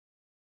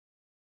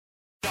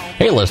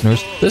Hey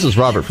listeners, this is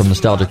Robert from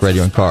Nostalgic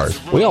Radio and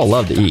Cars. We all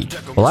love to eat.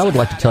 Well, I would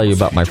like to tell you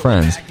about my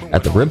friends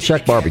at the Rib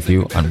Shack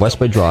Barbecue on West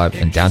Bay Drive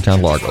in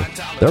downtown Largo.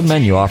 Their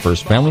menu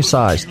offers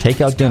family-sized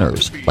takeout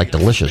dinners like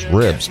delicious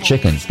ribs,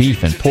 chicken,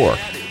 beef, and pork,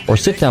 or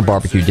sit-down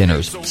barbecue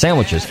dinners,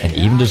 sandwiches, and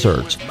even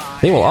desserts.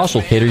 They will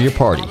also cater your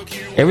party.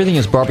 Everything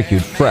is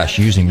barbecued fresh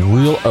using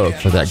real oak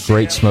for that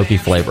great smoky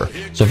flavor.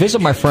 So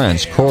visit my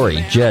friends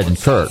Corey, Jed, and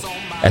Kurt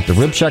at the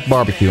Rib Shack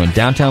Barbecue in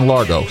downtown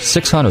Largo,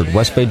 600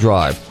 West Bay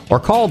Drive, or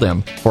call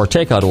them for a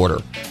takeout order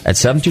at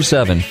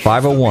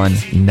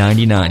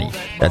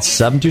 727-501-9090. That's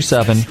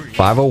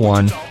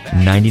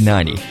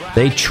 727-501-9090.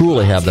 They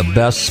truly have the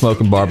best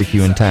smoking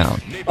barbecue in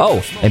town.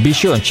 Oh, and be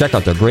sure and check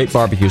out their great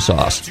barbecue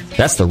sauce.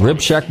 That's the Rib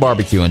Shack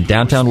Barbecue in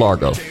downtown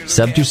Largo,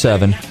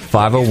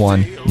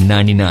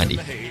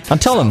 727-501-9090.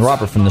 And tell them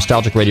Robert from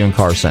Nostalgic Radio and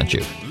Cars sent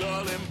you.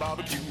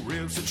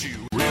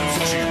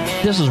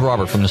 This is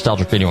Robert from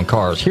Nostalgic Radio and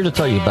Cars, here to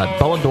tell you about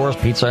Bellador's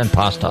Pizza and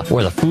Pasta,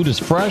 where the food is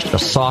fresh, the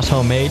sauce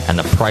homemade, and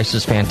the price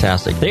is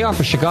fantastic. They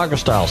offer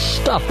Chicago-style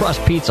stuffed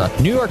crust pizza,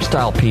 New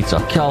York-style pizza,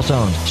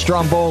 calzones,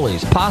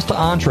 strombolis, pasta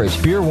entrees,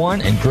 beer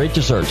wine, and great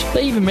desserts.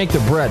 They even make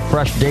the bread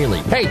fresh daily.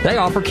 Hey, they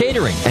offer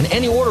catering, and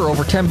any order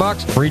over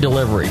 $10, free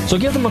delivery. So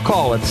give them a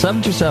call at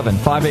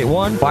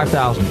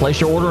 727-581-5000. Place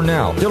your order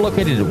now. They're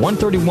located at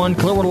 131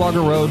 Clearwater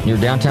Largo Road near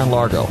downtown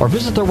Largo, or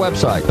visit their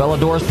website,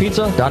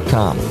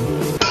 belladorspizza.com.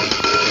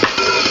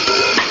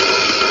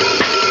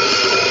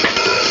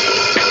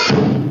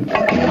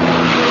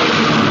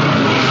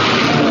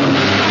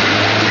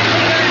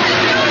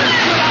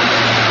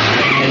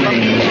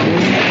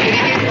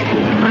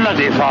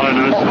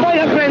 Foreigners. Voy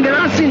a prendere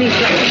a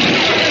sinistra.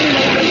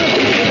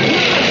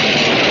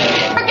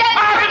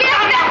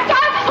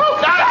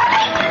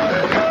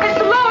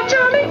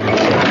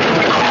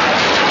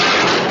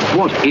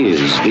 What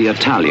is the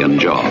Italian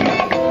job?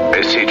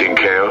 A seating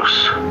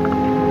chaos,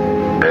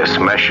 a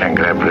smash and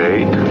grab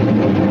raid,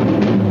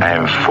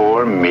 and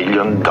 $4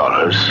 million.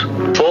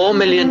 $4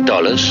 million?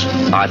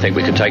 I think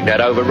we could take that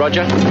over,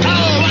 Roger.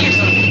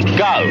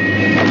 Go.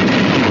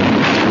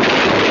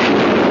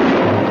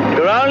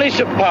 You're only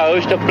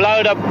supposed to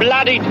blow the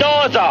bloody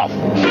doors off.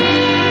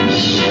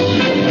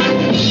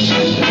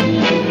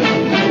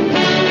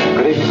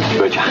 Good evening, Mr.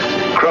 Bridger.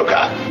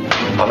 Croker,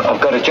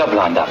 I've got a job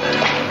lined up.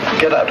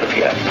 Get out of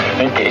here.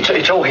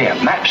 It's all here.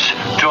 Maps,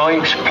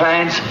 drawings,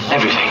 plans,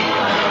 everything.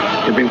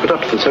 You've been put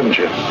up to this, haven't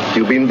you?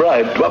 You've been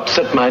bribed to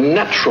upset my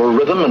natural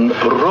rhythm and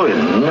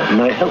ruin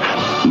my health.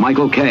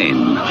 Michael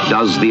Caine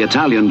does the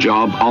Italian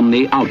job on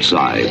the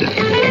outside.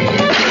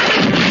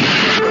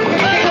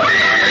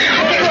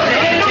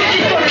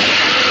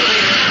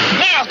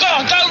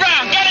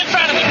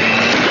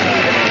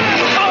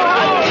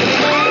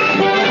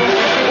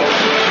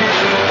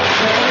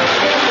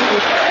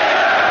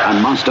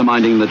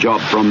 Masterminding the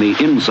job from the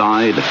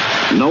inside,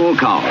 Noel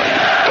Coward.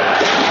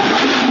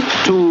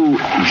 Two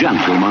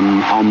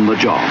gentlemen on the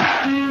job.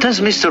 Does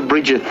Mr.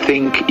 Bridger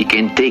think he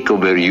can take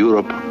over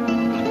Europe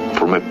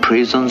from a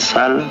prison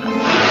cell?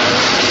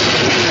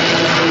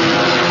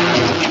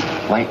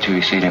 Wait till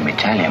you see them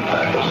Italian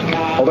birds.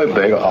 Are they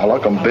big? I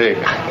like them big.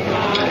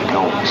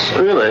 Enormous.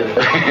 Really?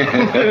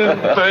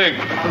 Big.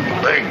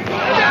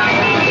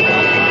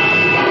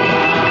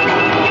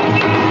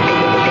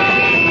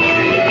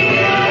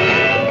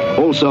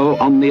 Also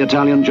on the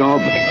Italian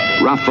job,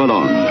 Ralph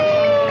Ballone,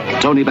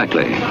 Tony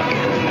Beckley,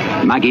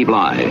 Maggie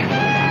Bly,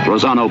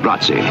 Rossano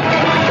Brazzi.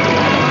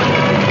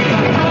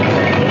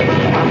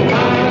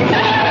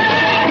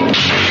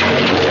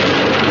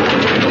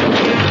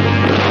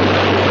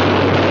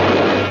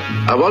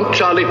 I want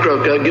Charlie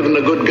Croker given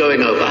a good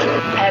going over.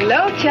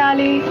 Hello,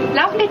 Charlie.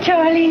 Lovely,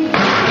 Charlie.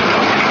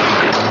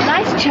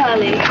 Nice,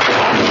 Charlie.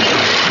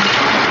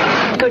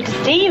 Good to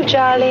see you,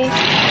 Charlie.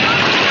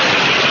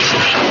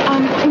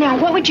 Now,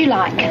 what would you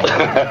like?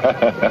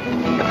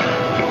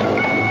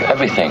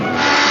 Everything.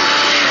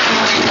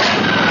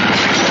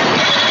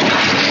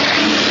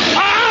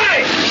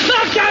 Hey!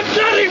 Knock that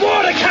bloody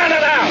water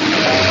cannon out!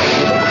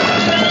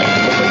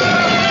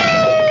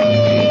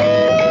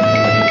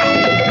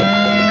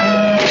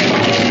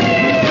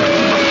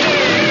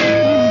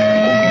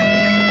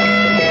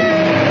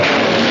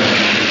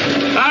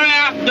 Hurry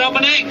up,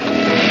 Dominic!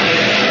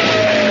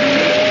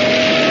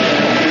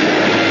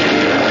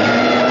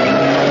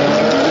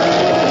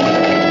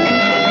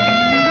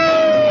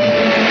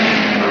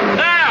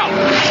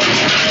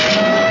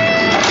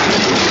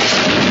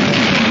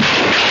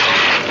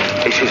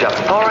 This is a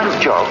foreign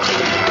job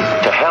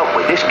to help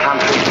with this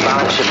country's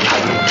balance of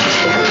payments.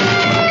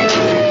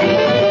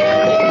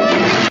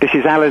 This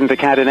is Alan de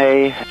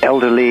Cadenet,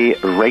 elderly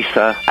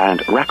racer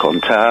and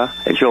raconteur,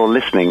 as you're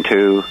listening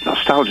to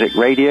Nostalgic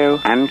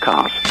Radio and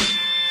Cars.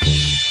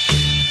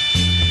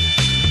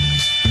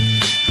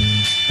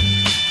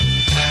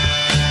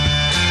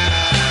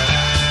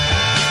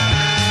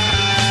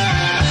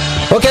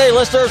 Okay,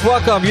 listeners,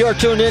 welcome. You are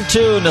tuned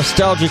into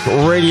Nostalgic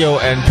Radio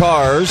and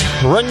Cars.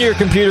 Run your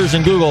computers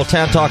and Google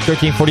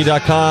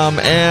TanTalk1340.com,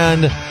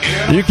 and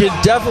you can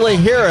definitely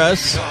hear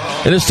us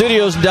in the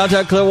studios in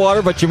downtown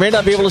Clearwater, but you may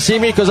not be able to see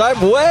me because I'm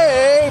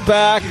way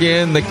back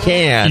in the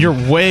can. You're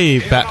way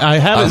back. I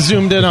haven't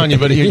zoomed in on you,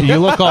 but you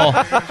look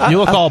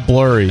all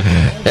blurry.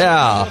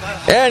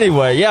 Yeah.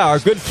 Anyway, yeah, our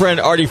good friend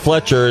Artie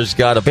Fletcher's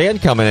got a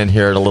band coming in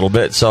here in a little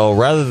bit, so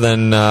rather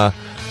than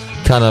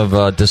kind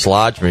of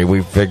dislodge me,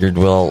 we figured,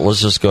 well, let's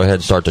just go ahead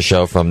and start the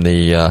show from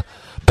the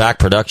back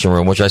production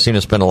room, which I seem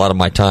to spend a lot of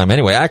my time.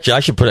 Anyway, actually,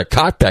 I should put a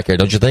cot back here,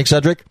 don't you think,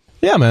 Cedric?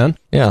 Yeah, man.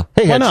 Yeah.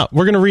 Hey, why not?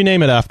 We're going to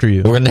rename it after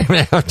you. We're going to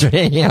name it after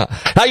you, yeah.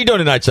 How you doing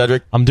tonight,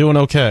 Cedric? I'm doing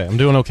okay.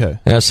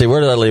 Yeah, see,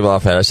 where did I leave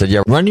off at? I said,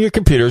 yeah, run your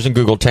computers and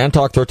Google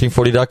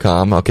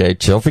TanTalk1340.com. Okay,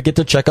 don't forget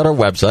to check out our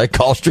website,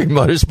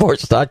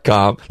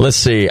 GulfstreamMotorsports.com. Let's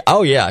see.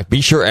 Oh, yeah,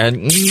 be sure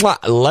and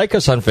like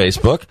us on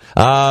Facebook.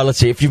 Let's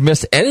see, if you've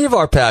missed any of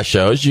our past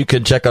shows, you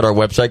can check out our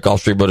website,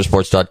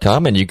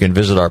 GulfstreamMotorsports.com, and you can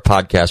visit our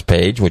podcast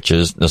page, which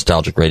is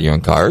Nostalgic Radio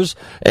and Cars.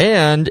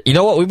 And you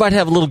know what? We might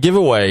have a little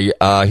giveaway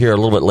here a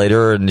little bit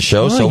later in the show.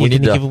 So we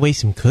need to give away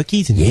some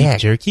cookies and beef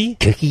jerky,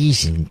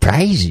 cookies and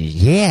prizes.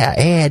 Yeah,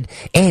 and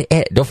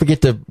don't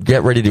forget to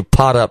get ready to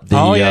pot up the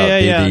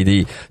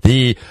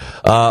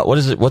what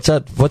is it? What's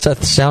that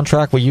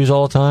soundtrack we use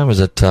all the time? Is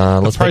it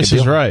The Price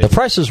is Right? The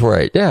Price is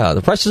Right. Yeah,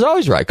 The Price is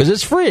always right because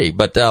it's free.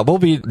 But we'll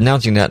be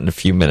announcing that in a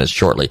few minutes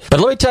shortly.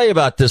 But let me tell you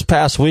about this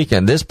past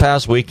weekend.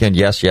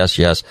 Yes,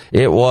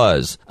 it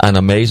was an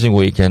amazing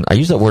weekend. I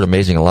use that word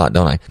amazing a lot,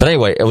 don't I? But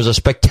anyway, it was a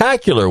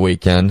spectacular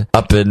weekend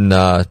up in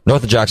north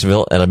of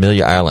Jacksonville at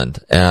Amelia Island.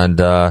 And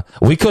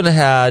we couldn't have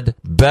had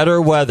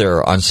better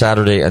weather on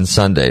Saturday and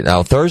Sunday.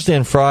 Now, Thursday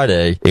and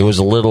Friday, it was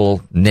a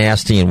little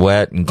nasty and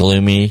wet and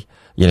gloomy,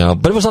 you know,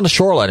 but it was on the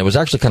shoreline. It was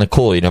actually kind of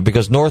cool, you know,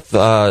 because North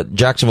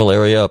Jacksonville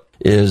area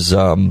is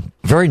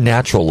very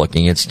natural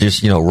looking. It's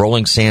just, you know,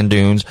 rolling sand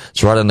dunes.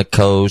 It's right on the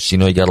coast. You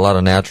know, you got a lot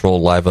of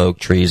natural live oak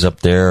trees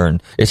up there,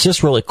 and it's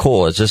just really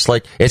cool. It's just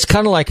like, it's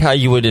kind of like how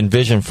you would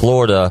envision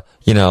Florida,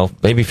 you know,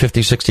 maybe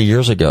 50, 60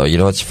 years ago. You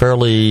know, it's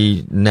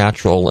fairly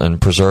natural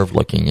and preserved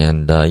looking.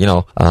 And, you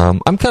know,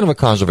 I'm kind of a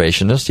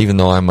conservationist, even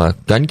though I'm a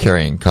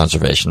gun-carrying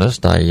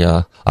conservationist.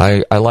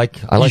 I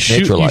like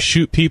nature life. You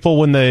shoot people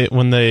when they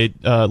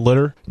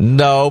litter?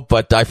 No,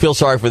 but I feel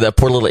sorry for that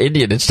poor little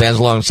Indian that stands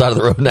alongside of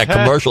the road in that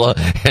commercial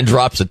and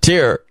drops a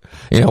tear.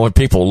 You know, when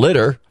people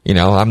litter, you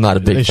know, I'm not a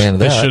big fan of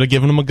that. They should have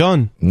given him a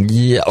gun.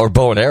 Yeah, or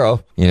bow and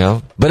arrow, you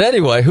know. But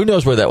anyway, who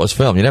knows where that was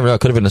filmed? You never know.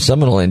 It could have been a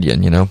Seminole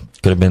Indian, you know.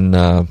 Could have been,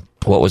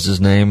 what was his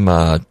name?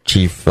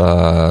 Chief,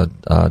 okay,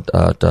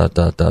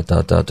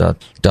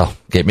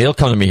 it'll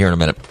come to me here in a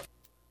minute.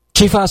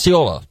 Chief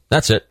Osceola.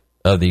 That's it.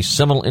 Of the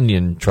Seminole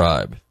Indian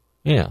tribe.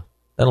 Yeah,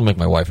 that'll make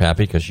my wife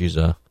happy because she's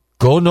a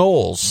Go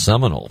Noles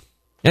Seminole.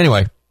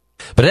 Anyway.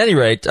 But at any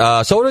rate, so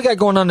what do we got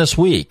going on this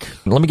week?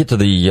 Let me get to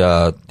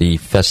the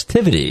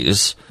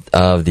festivities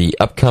of the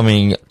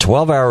upcoming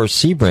 12-hour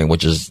Sebring,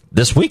 which is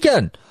this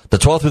weekend, the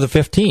 12th through the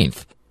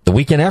 15th. The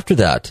weekend after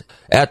that,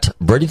 at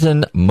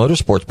Bradenton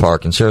Motorsports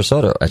Park in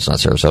Sarasota, it's not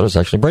Sarasota, it's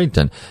actually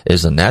Bradenton,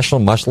 is the National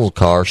Muscle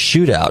Car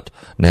Shootout.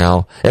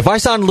 Now, if I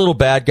sound a little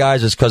bad,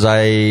 guys, it's because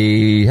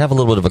I have a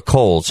little bit of a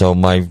cold, so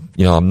I'm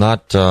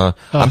not,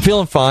 I'm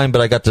feeling fine,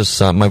 but I got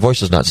this, my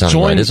voice is not sounding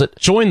right, is it?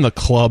 Join the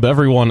club.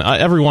 Everyone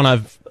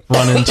I've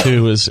run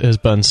into has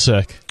been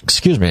sick.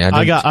 Excuse me.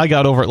 I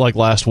got over it like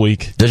last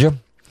week. Did you?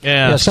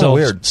 Yeah, it's still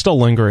weird. Still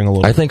lingering a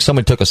little. I think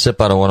somebody took a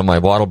sip out of one of my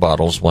water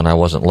bottles when I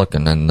wasn't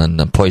looking and then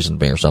poisoned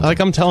me or something. Like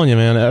I'm telling you,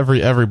 man,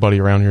 everybody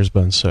around here has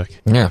been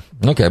sick. Yeah,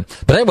 okay.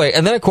 But anyway,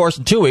 and then, of course,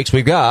 in 2 weeks,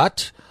 we've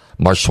got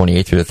March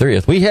 28th through the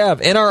 30th. We have,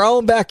 in our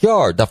own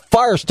backyard, the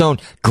Firestone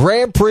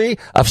Grand Prix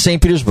of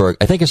St. Petersburg.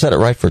 I think I said it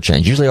right for a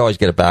change. Usually I always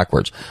get it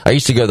backwards. I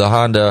used to go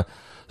to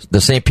the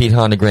St. Pete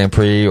Honda Grand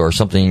Prix or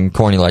something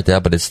corny like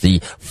that, but it's the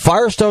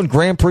Firestone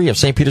Grand Prix of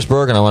St.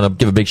 Petersburg, and I want to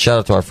give a big shout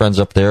out to our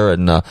friends up there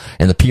in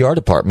the PR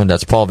department.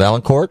 That's Paul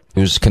Valancourt,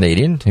 who's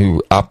Canadian,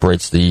 who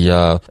operates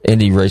the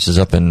Indy races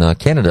up in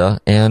Canada,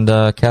 and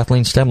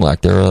Kathleen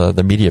Stemlack. They're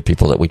the media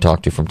people that we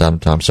talk to from time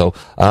to time. So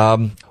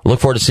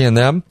look forward to seeing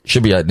them.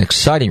 Should be an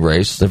exciting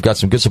race. They've got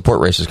some good support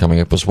races coming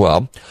up as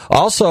well.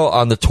 Also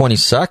on the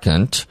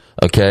 22nd,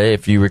 okay,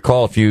 if you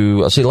recall,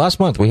 last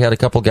month we had a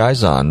couple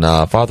guys on,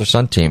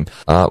 father-son team.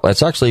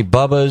 It's actually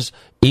Bubba's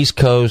East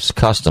Coast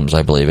Customs,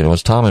 I believe, and it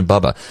was Tom and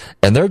Bubba.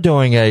 And they're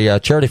doing a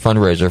charity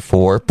fundraiser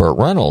for Burt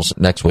Reynolds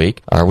next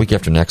week, or week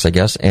after next, I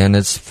guess, and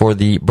it's for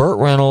the Burt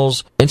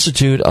Reynolds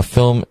Institute of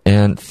Film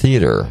and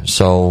Theater.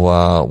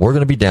 So we're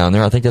going to be down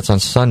there. I think that's on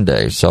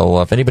Sunday.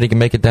 So if anybody can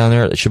make it down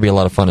there, it should be a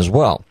lot of fun as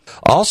well.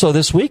 Also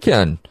this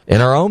weekend,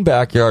 in our own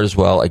backyard as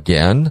well,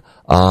 again,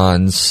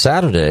 on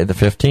Saturday, the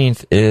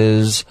 15th,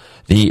 is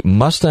the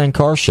Mustang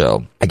Car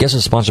Show. I guess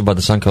it's sponsored by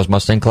the Suncoast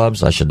Mustang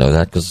Clubs. I should know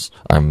that because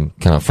I'm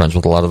kind of friends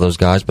with a lot of those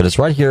guys. But it's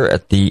right here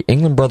at the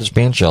England Brothers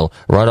Band Shell,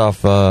 right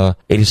off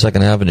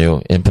 82nd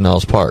Avenue in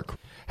Pinellas Park.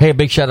 Hey, a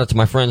big shout out to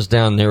my friends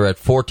down there at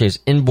Forte's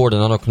Inboard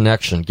and Auto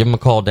Connection. Give them a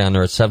call down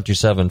there at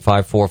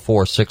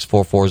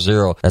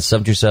 727-544-6440. That's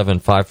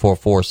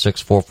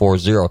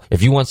 727-544-6440.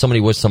 If you want somebody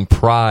with some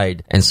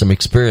pride and some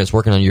experience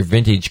working on your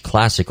vintage,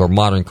 classic, or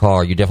modern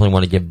car, you definitely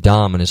want to give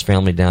Dom and his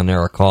family down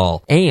there a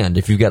call. And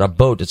if you've got a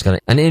boat that's got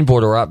an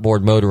inboard or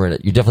outboard motor in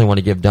it, you definitely want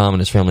to give Dom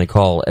and his family a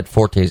call at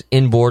Forte's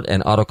Inboard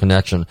and Auto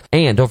Connection.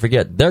 And don't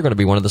forget, they're going to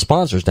be one of the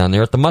sponsors down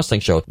there at the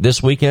Mustang Show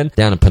this weekend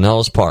down in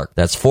Pinellas Park.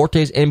 That's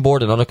Forte's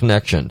Inboard and Auto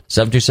Connection.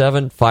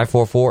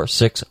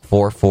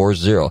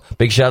 727-544-6440.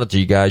 Big shout out to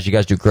you guys. You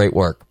guys do great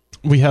work.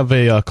 We have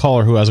a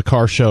caller who has a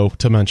car show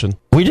to mention.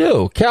 We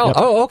do. Cal. Yep.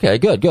 Oh, okay.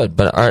 Good.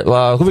 But all right.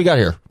 Well, who we got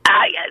here?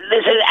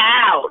 This is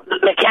Al, the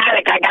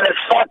mechanic. I got a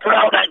sore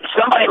throat.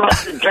 Somebody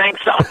must have drank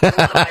something.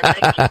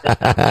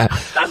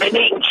 I've been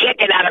eating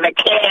chicken out of a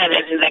can,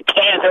 and the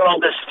cans are all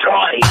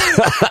destroyed.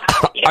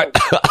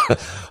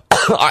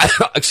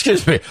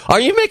 Excuse me. Are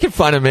you making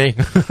fun of me?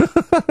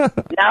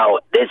 No,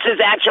 this is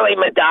actually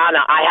Madonna.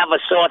 I have a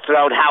sore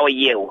throat. How are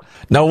you?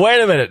 No, wait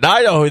a minute.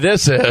 I know who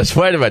this is.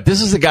 Wait a minute.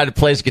 This is the guy that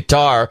plays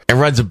guitar and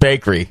runs a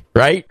bakery,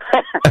 right?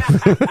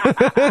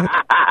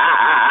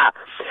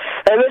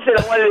 Hey, listen,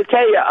 I wanted to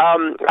tell you,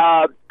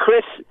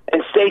 Chris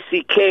and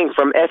Stacy King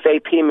from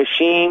FAP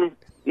Machine,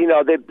 you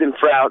know, they've been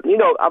proud. You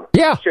know, I'm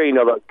sure you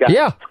know those guys.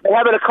 Yeah. They're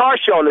having a car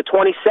show on the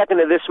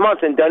 22nd of this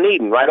month in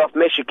Dunedin, right off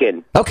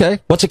Michigan. Okay.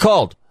 What's it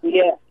called?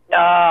 Yeah.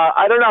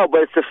 I don't know,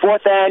 but it's the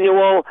 4th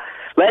annual.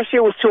 Last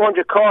year was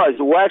 200 cars.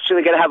 We're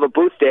actually going to have a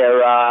booth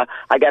there. I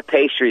got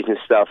pastries and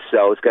stuff,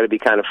 so it's going to be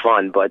kind of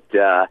fun. But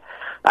I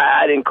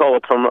didn't call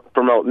it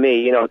promote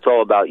me. You know, it's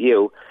all about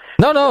you.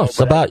 No, it's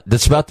about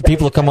the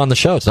people who come on the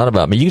show. It's not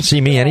about me. You can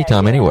see me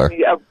anytime, anywhere.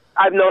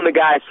 I've known the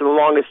guys for the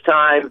longest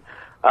time,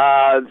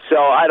 so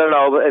I don't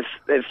know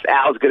if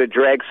Al's going to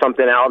drag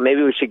something out.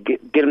 Maybe we should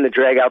get him to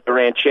drag out the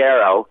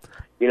Ranchero,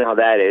 you know how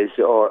that is,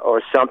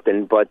 or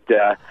something. But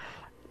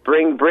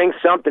bring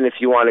something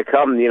if you want to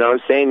come. You know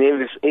what I'm saying?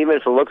 Even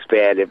if it looks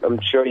bad, I'm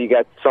sure you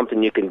got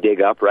something you can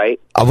dig up, right?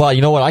 Well,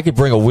 you know what? I could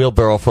bring a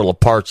wheelbarrow full of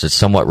parts that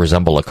somewhat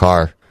resemble a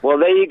car. Well,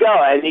 there you go.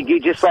 And you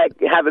could just,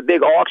 have a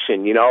big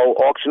auction, you know,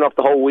 auction off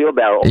the whole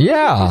wheelbarrow.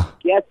 Yeah.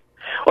 Yes.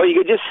 Or you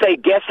could just say,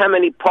 guess how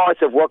many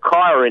parts of what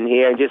car are in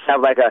here, and just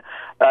have it'd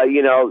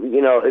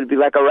be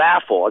like a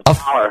raffle, a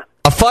car.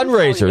 A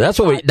fundraiser. That's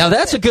what now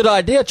that's a good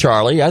idea,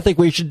 Charlie. I think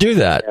we should do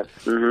that. Yeah.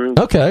 Mm-hmm.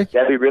 Okay.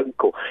 That'd be really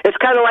cool. It's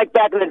kind of like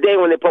back in the day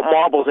when they put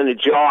marbles in a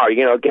jar,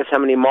 you know, guess how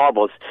many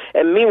marbles.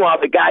 And meanwhile,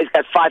 the guy's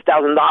got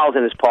 $5,000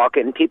 in his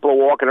pocket, and people are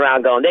walking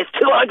around going, there's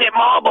 200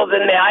 marbles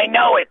in there, I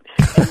know it.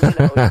 And,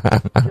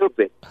 it's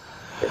stupid.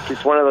 It's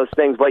just one of those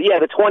things. But, yeah,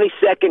 the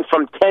 22nd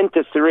from 10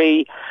 to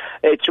 3.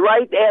 It's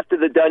right after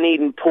the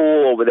Dunedin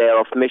pool over there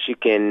off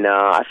Michigan.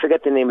 I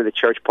forget the name of the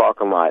church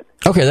parking lot.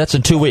 Okay, that's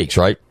in 2 weeks,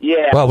 right?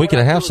 Yeah. Well, we can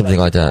have something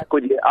like that.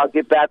 I'll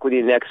get back with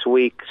you next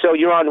week. So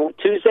you're on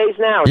Tuesdays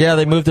now? Yeah,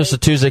 they moved us to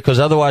Tuesday because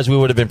otherwise we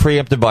would have been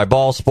preempted by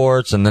ball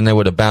sports, and then they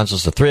would have bounced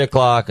us to 3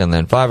 o'clock and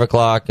then 5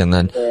 o'clock, and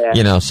then,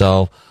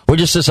 so we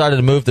just decided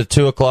to move to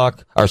 2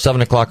 o'clock or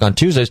 7 o'clock on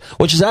Tuesdays,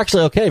 which is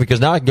actually okay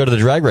because now I can go to the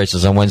drag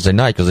races on Wednesday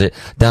night because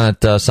down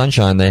at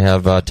Sunshine they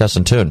have Test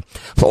and Tune.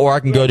 Or I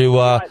can go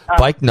to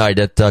bike night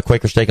at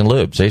Quaker Steak and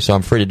Lube, see? So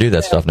I'm free to do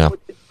that stuff now.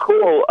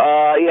 Cool.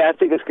 I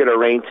think it's going to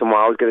rain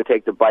tomorrow. I was going to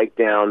take the bike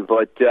down,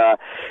 but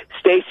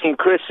Stacy and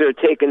Chris are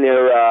taking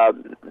their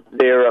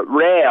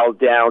rail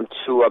down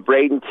to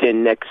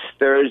Bradenton next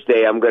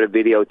Thursday. I'm going to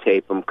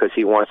videotape him because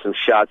he wants some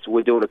shots.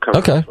 We're doing a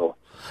commercial. Okay.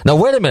 Now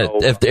wait a minute.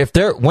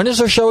 So, when is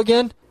their show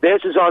again?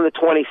 Theirs is on the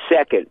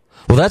 22nd.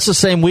 Well, that's the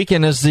same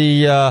weekend as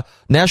the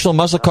National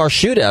Muscle Car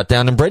Shootout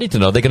down in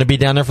Bradenton. Are they going to be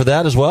down there for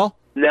that as well?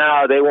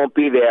 No, they won't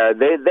be there.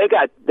 They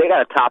got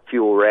a top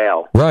fuel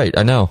rail. Right,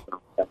 I know.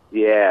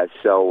 Yeah,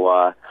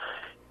 so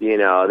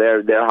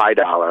they're high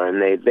dollar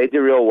and they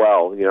do real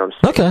well. You know what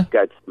I'm saying?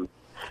 Okay.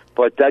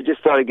 But I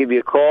just thought I'd give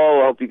you a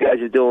call. I hope you guys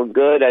are doing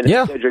good. I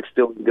know Cedric's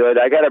doing good.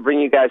 I got to bring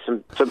you guys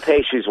some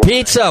pastries.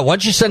 Pizza. Why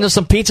don't you send us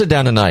some pizza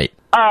down tonight?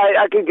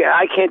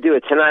 I can't do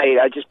it tonight.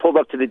 I just pulled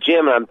up to the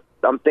gym and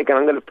I'm thinking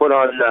I'm going to put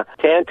on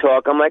Tan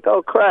Talk. I'm like,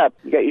 oh crap,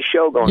 you got your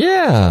show going.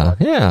 Yeah.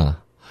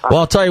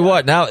 Well, I'll tell you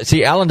what. Now,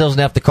 see, Alan doesn't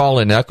have to call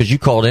in now because you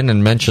called in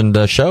and mentioned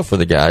a show for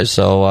the guys.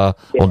 So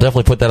we'll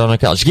definitely put that on our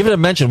calendar. Just give it a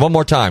mention one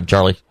more time,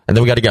 Charlie, and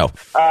then we got to go.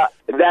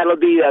 That'll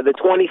be the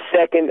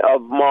 22nd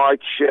of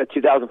March,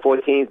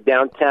 2014,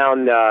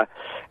 downtown,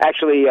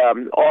 actually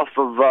off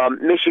of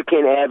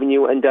Michigan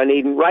Avenue in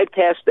Dunedin, right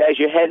past as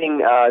you're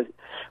heading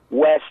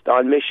west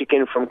on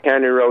Michigan from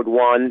County Road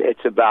 1.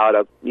 It's about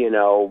a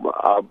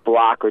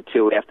block or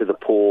two after the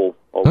pool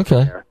over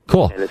there.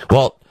 Cool.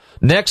 Well,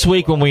 next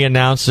week when we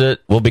announce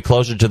it, we'll be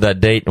closer to that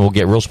date, and we'll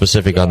get real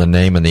specific on the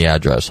name and the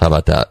address. How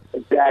about that?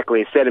 Exactly.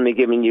 Instead of me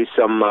giving you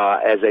some,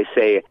 as they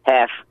say,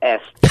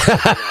 half-assed.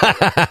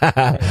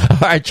 All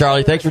right,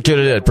 Charlie. Thanks for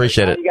tuning in.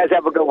 Appreciate it. You guys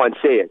have a good one.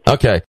 See you.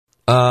 Okay.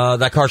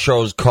 That car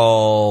show is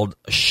called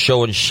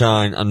Show and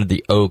Shine Under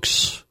the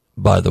Oaks,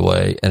 by the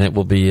way, and it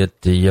will be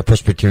at the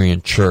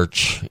Presbyterian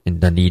Church in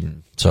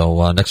Dunedin.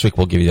 So next week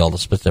we'll give you all the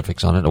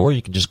specifics on it, or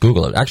you can just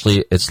Google it.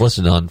 Actually, it's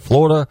listed on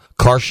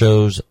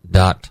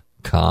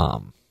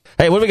FloridaCarshows.com.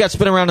 Hey, what do we got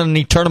spinning around on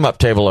the turn-em-up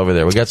table over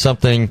there? We got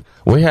something.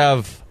 We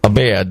have a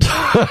band.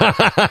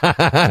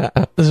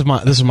 This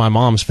is my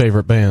mom's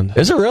favorite band.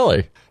 Is it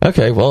really?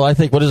 Okay, well, I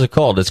think, what is it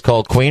called? It's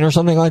called Queen or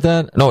something like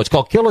that? No, it's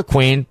called Killer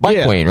Queen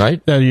by Queen,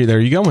 right? There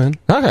you go, man.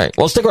 Okay,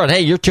 well, stick around.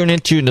 Hey, you're tuned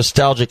into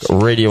Nostalgic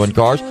Radio and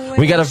Cars.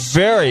 We got a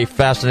very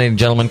fascinating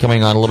gentleman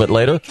coming on a little bit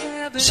later.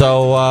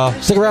 So,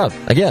 stick around.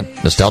 Again,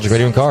 Nostalgic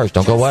Radio and Cars.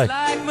 Don't go away.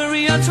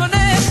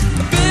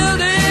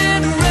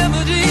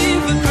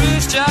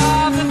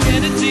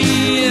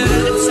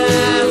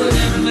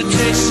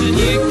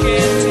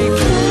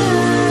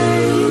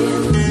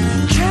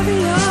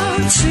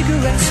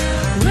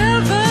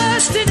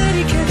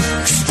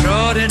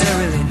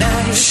 Extraordinarily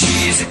nice.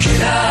 She's a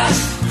killer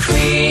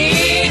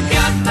queen,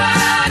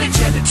 gunpowder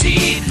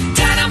gelatine,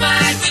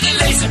 dynamite with a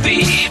laser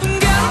beam,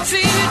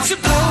 guaranteed to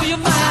blow your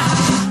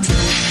mind.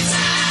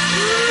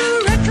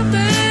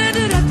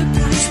 Recommended at the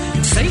price,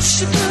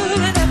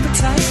 insatiable and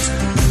appetite.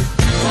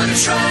 Wanna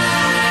try?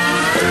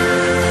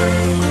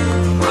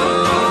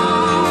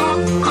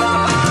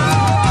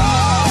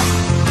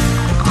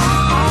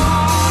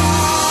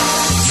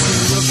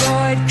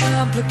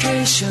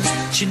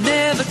 She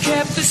never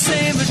kept the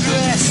same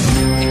address.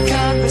 In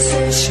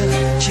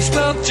conversation, she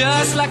spoke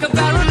just like a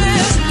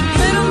baroness.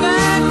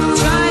 Middleman from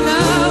China,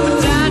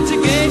 but down to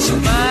Geisha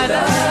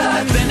Minor.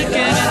 Then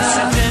again,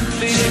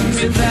 incidentally,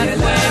 things in that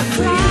way.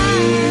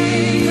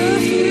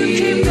 Perfume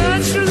came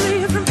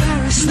naturally from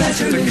Paris.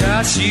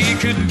 Because she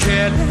couldn't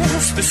care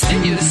less,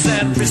 fastidious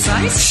and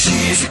precise.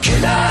 She's a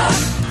killer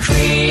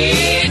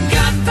queen,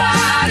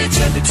 gunpowder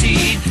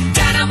gelatine,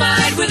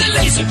 dynamite with a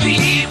laser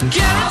beam,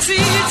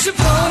 guaranteed to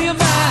blow your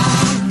mind.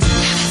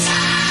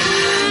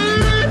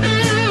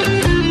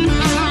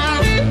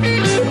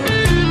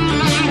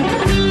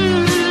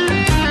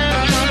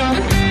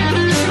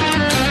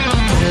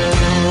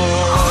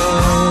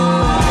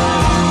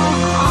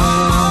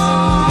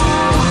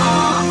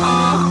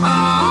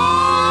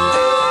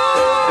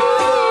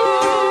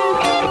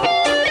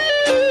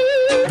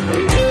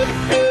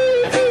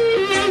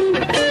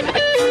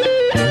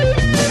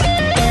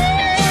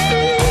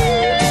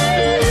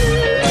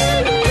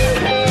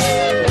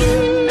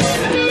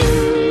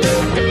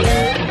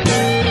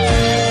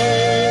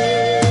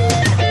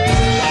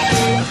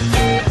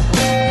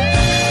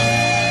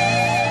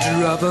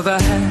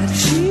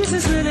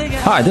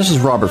 Hi, this is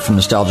Robert from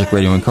Nostalgic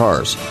Radio and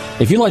Cars.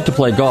 If you like to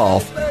play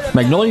golf,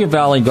 Magnolia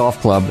Valley Golf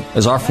Club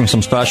is offering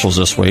some specials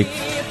this week.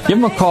 Give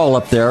them a call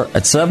up there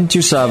at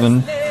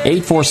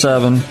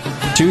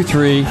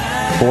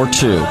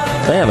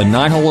 727-847-2342. They have a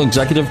 9-hole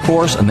executive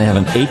course and they have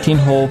an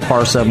 18-hole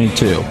par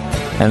 72.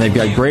 And they've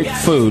got great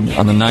food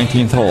on the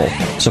 19th hole.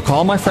 So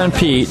call my friend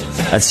Pete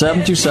at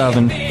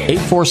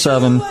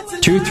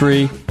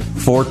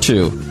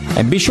 727-847-2342.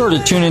 And be sure to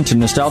tune in to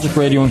Nostalgic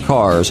Radio and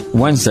Cars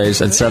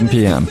Wednesdays at 7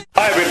 p.m.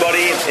 Hi,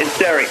 everybody. It's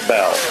Derek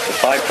Bell, the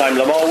 5-time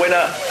Le Mans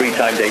winner,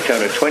 3-time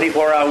Daytona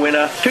 24-hour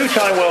winner,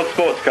 2-time World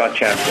Sports Car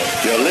Champion.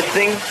 You're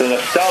listening to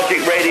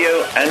Nostalgic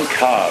Radio and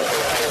Cars.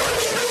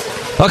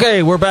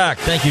 Okay, we're back.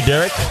 Thank you,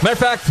 Derek. Matter of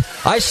fact,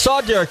 I saw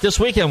Derek this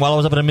weekend while I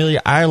was up at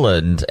Amelia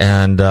Island.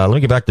 And let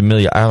me get back to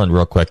Amelia Island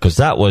real quick, because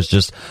that was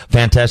just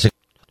fantastic.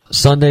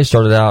 Sunday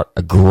started out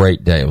a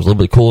great day. It was a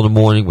little bit cool in the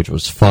morning, which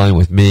was fine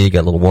with me. Got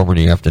a little warmer in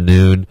the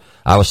afternoon.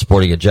 I was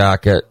sporting a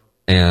jacket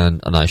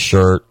and a nice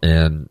shirt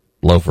and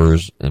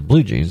loafers and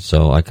blue jeans,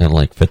 so I kind of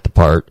like fit the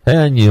part.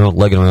 And,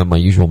 lugging around my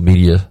usual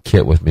media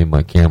kit with me,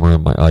 my camera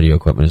and my audio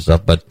equipment and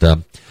stuff. But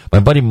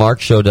my buddy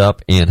Mark showed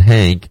up, and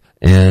Hank.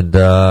 And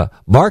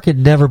Mark had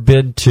never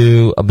been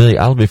to Amelia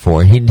Island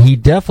before. He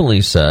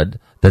definitely said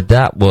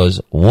that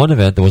was one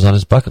event that was on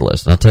his bucket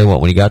list. And I'll tell you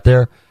what, when he got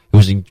there, he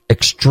was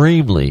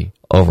extremely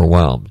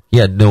overwhelmed. He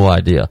had no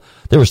idea.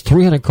 There was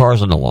 300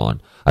 cars on the lawn.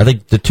 I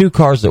think the 2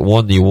 cars that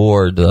won the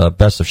award,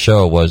 Best of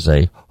Show, was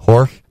a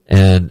Horch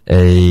and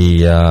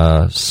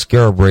a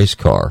Scarab race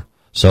car.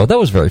 So that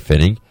was very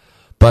fitting.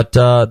 But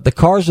the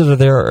cars that are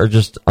there are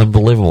just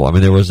unbelievable. I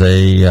mean, there was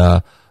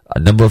a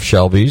number of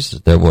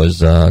Shelbys. There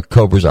was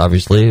Cobras,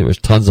 obviously. There was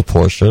tons of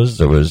Porsches.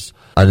 There was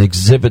an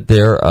exhibit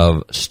there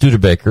of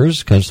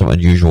Studebakers, kind of some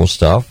unusual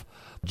stuff.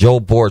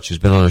 Joel Bortz, who's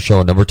been on the show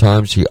a number of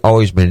times, he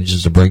always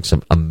manages to bring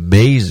some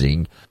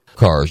amazing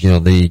cars.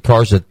 The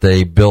cars that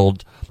they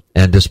build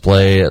and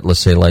display at,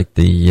 let's say, like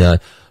the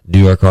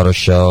New York Auto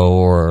Show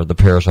or the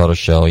Paris Auto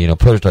Show,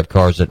 prototype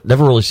cars that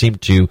never really seem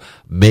to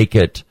make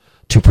it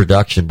to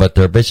production, but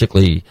they're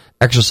basically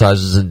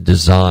exercises in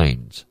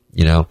designs,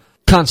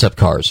 concept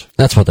cars.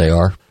 That's what they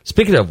are.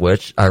 Speaking of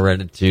which, I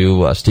ran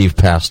into Steve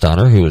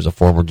Pastoner, who is a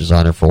former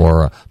designer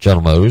for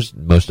General Motors.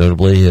 Most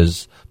notably,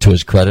 to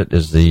his credit,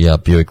 is the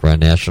Buick Grand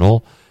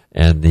National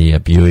and the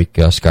Buick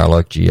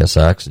Skylark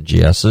GSX and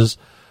GSs.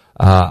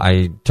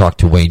 I talked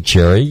to Wayne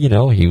Cherry.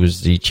 He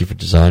was the chief of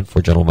design for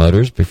General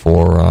Motors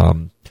before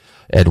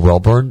Ed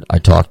Welburn. I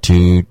talked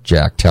to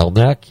Jack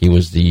Telnack. He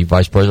was the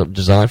vice president of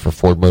design for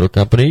Ford Motor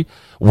Company.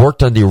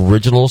 Worked on the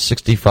original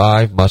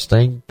 65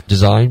 Mustang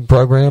design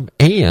program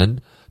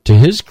and to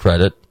his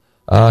credit,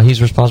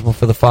 he's responsible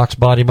for the Fox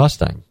Body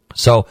Mustang.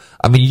 So,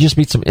 I mean, you just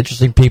meet some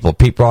interesting people.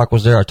 Pete Brock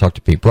was there. I talked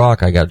to Pete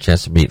Brock. I got a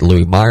chance to meet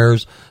Louis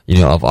Myers,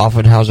 of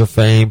Offenhauser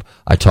fame.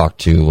 I talked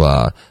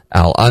to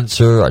Al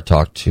Unser. I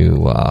talked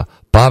to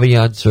Bobby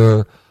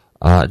Unser.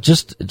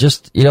 Just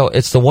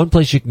it's the one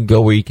place you can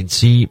go where you can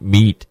see,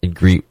 meet, and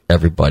greet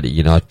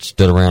everybody. I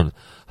stood around,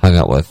 hung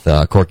out with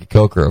Corky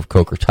Coker of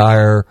Coker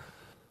Tire.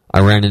 I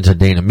ran into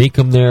Dana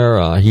Meekum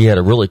there. He had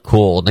a really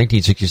cool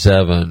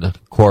 1967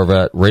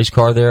 Corvette race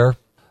car there.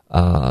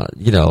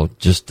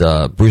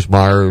 Bruce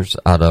Myers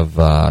out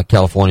of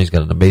California. He's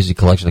got an amazing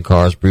collection of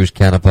cars. Bruce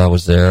Canepa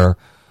was there.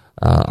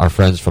 Our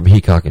friends from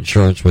Heacock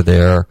Insurance were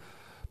there.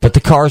 But the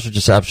cars are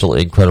just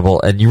absolutely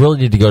incredible, and you really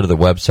need to go to the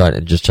website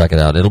and just check it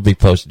out. It'll be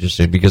posted just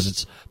soon because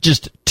it's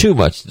just too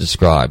much to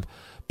describe.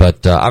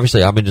 But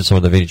obviously, I'm into some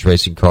of the vintage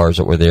racing cars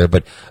that were there.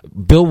 But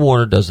Bill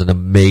Warner does an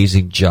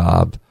amazing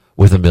job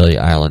with Amelia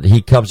Island.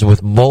 He comes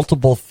with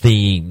multiple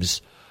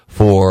themes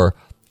for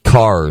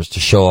cars to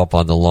show up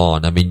on the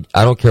lawn. I mean,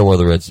 I don't care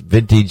whether it's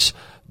vintage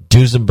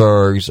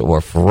Duesenbergs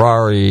or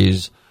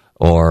Ferraris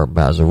or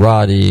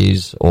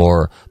Maseratis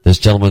or this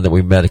gentleman that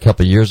we met a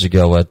couple of years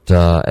ago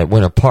at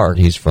Winter Park.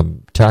 He's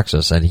from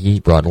Texas, and he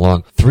brought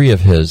along 3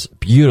 of his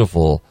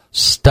beautiful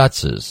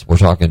Stutzes. We're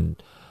talking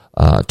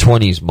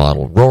 20s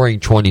model, roaring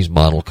 20s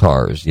model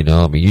cars.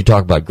 You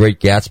talk about Great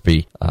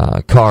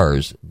Gatsby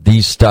cars.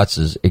 These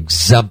Stutzes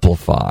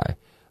exemplify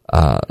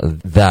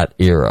that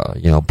era,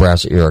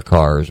 brass era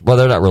cars. Well,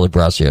 they're not really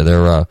brass era.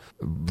 They're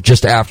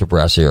just after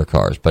brass era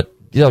cars. But,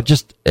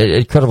 just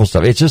incredible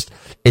stuff. It's just,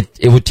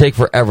 it would take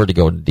forever to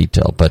go into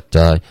detail. But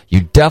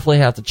you definitely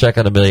have to check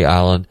out Amelia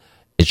Island.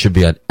 It should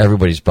be on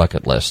everybody's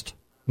bucket list.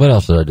 What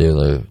else did I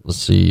do? Let's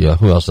see,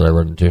 who else did I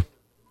run into?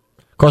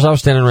 Of course, I was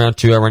standing around,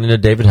 too. I ran into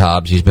David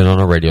Hobbs. He's been on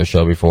a radio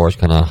show before. It's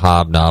kind of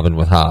hobnobbing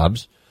with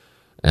Hobbs.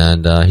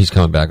 And he's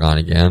coming back on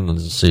again.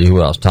 Let's see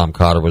who else. Tom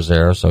Cotter was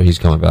there, so he's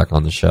coming back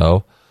on the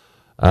show.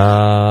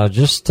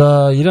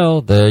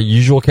 The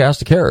usual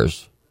cast of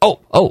carriers.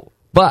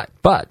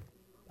 But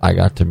I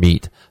got to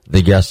meet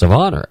the guest of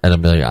honor at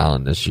Amelia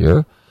Island this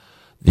year,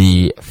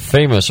 the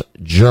famous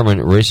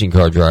German racing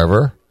car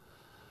driver,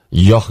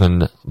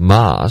 Jochen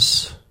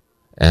Maas,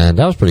 and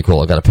that was pretty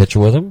cool. I got a picture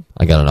with him,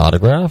 I got an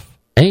autograph,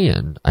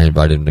 and I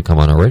invited him to come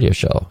on our radio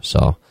show,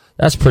 so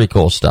that's pretty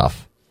cool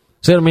stuff.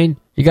 See what I mean?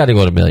 You got to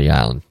go to Amelia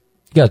Island.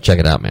 You got to check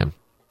it out, man.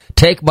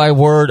 Take my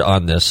word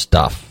on this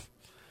stuff.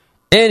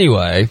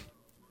 Anyway,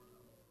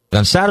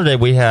 on Saturday,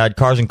 we had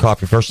Cars and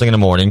Coffee first thing in the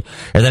morning,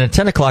 and then at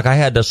 10 o'clock, I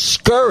had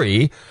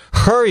to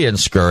hurry and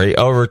scurry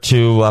over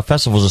to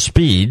Festivals of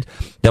Speed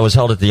that was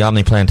held at the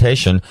Omni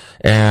Plantation,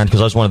 and because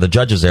I was one of the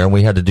judges there, and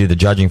we had to do the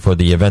judging for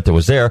the event that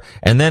was there.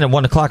 And then at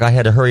 1 o'clock, I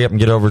had to hurry up and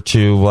get over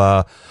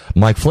to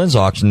Mike Flynn's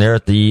auction there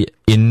at the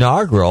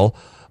inaugural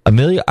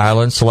Amelia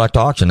Island Select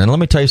Auction. And let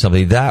me tell you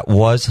something, that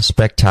was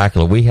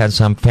spectacular. We had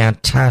some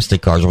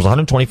fantastic cars. There was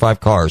 125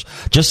 cars.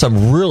 Just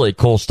some really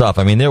cool stuff.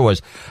 I mean, there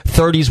was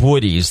 30s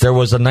Woodies. There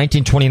was a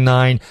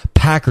 1929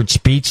 Packard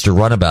Speedster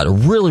Runabout. A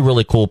really,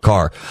 really cool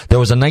car. There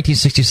was a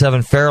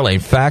 1967 Fairlane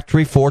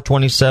Factory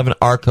 427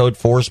 R-Code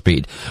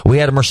 4-speed. We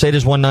had a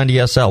Mercedes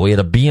 190 SL. We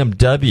had a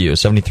BMW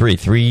 73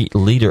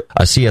 3-liter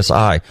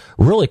CSI.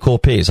 Really cool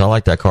piece. I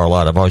like that car a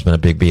lot. I've always been a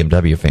big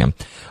BMW fan.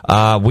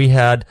 We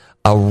had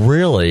a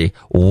really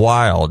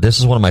wild, this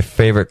is one of my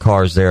favorite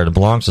cars there, and it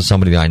belongs to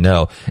somebody I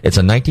know. It's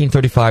a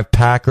 1935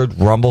 Packard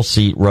rumble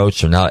seat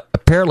Roadster. Now,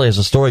 apparently, as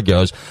the story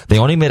goes, they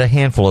only made a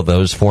handful of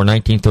those for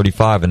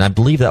 1935, and I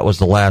believe that was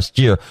the last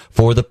year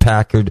for the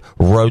Packard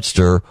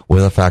Roadster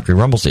with a factory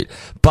rumble seat.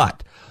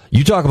 But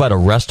you talk about a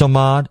resto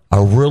mod,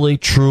 a really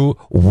true,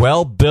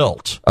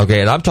 well-built,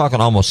 okay, and I'm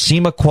talking almost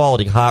SEMA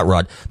quality hot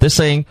rod. This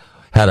thing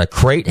had a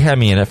crate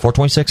Hemi in it,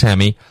 426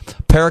 Hemi,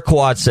 pair of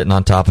quads sitting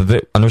on top of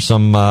it under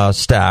some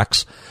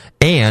stacks,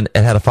 and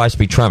it had a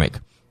 5-speed Tremec.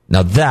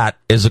 Now that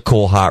is a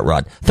cool hot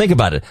rod. Think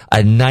about it. A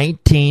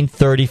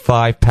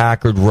 1935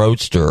 Packard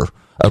Roadster,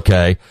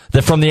 okay,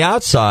 that from the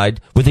outside,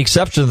 with the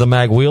exception of the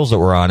mag wheels that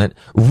were on it,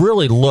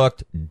 really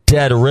looked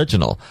dead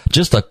original.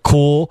 Just a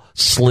cool,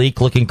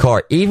 sleek-looking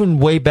car, even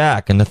way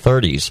back in the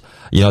 30s.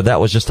 That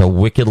was just a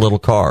wicked little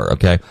car,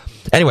 okay?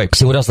 Anyway,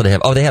 see, what else did they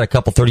have? Oh, they had a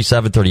couple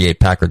 37, 38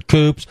 Packard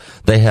Coupes.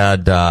 They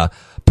had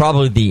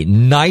probably the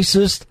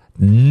nicest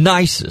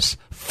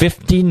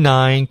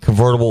 59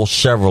 convertible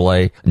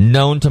Chevrolet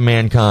known to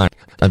mankind.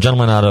 A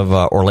gentleman out of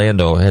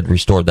Orlando had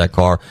restored that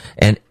car,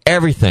 and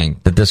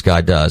everything that this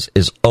guy does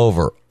is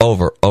over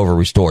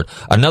restored.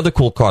 Another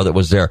cool car that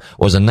was there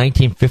was a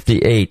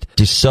 1958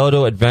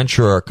 DeSoto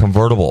Adventurer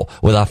convertible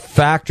with a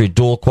factory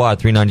dual quad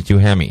 392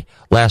 Hemi.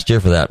 Last year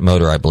for that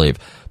motor, I believe.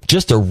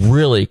 Just a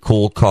really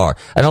cool car.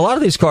 And a lot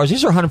of these cars,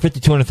 these are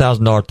 $150,000,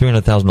 $200,000,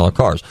 $300,000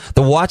 cars.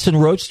 The Watson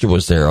Roadster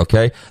was there,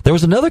 okay? There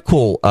was another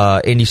cool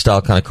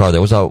Indy-style kind of car.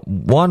 There was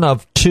one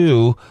of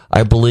two,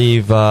 I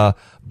believe,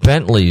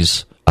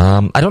 Bentleys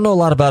I don't know a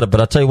lot about it,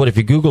 but I'll tell you what, if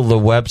you Google the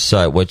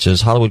website, which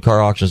is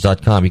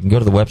HollywoodCarAuctions.com, you can go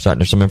to the website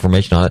and there's some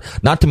information on it.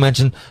 Not to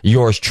mention,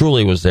 yours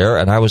truly was there,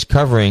 and I was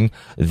covering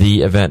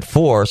the event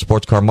for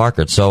Sports Car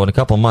Market. So in a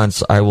couple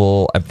months,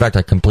 in fact,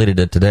 I completed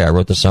it today. I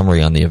wrote the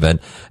summary on the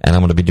event, and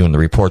I'm going to be doing the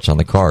reports on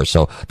the cars.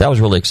 So that was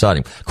really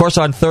exciting. Of course,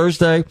 on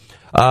Thursday,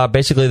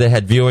 basically they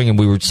had viewing and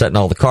we were setting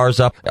all the cars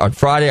up. On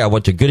Friday, I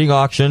went to Gooding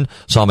Auction,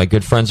 saw my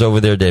good friends over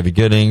there, David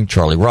Gooding,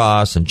 Charlie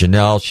Ross, and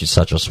Janelle. She's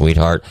such a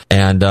sweetheart.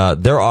 And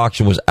their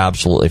auction was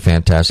absolutely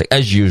fantastic,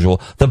 as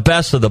usual. The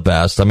best of the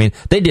best. I mean,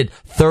 they did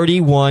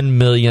 $31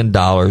 million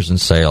in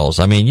sales.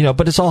 I mean,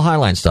 but it's all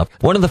Highline stuff.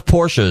 One of the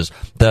Porsches,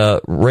 the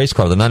race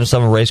car, the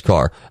 907 race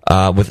car,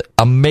 with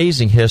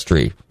amazing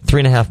history,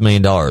 $3.5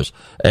 million.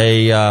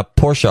 A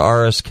Porsche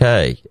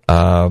RSK,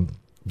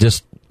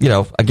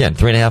 again,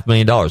 $3.5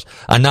 million.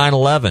 A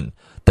 911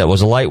 that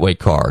was a lightweight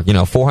car,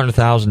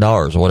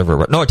 $400,000 or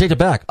whatever. No, I take it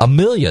back. $1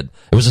 million.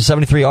 It was a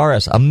 73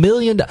 RS. $1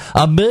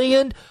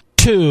 million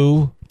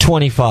to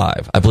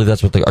 25. I believe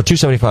that's what or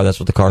 275. That's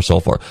what the car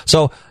sold for.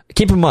 So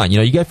keep in mind,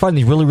 you got to find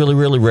these really, really,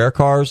 really rare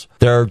cars.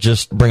 They're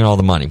just bringing all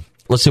the money.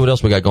 Let's see what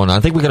else we got going on. I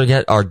think we're going to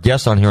get our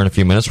guest on here in a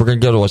few minutes. We're going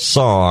to go to a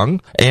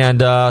song. And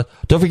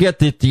don't forget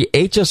that the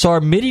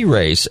HSR Midi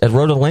race at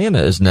Road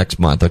Atlanta is next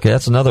month. Okay,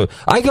 that's another.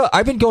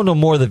 I've been going to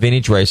more of the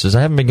vintage races.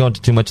 I haven't been going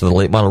to too much of the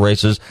late model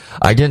races.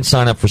 I didn't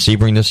sign up for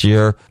Sebring this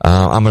year.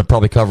 I'm going to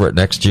probably cover it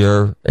next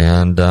year.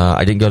 And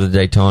I didn't go to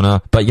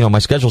Daytona. But, my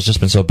schedule's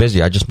just been so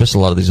busy. I just missed a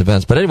lot of these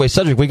events. But anyway,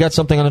 Cedric, we got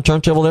something on the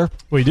turntable there?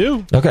 We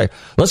do. Okay,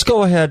 let's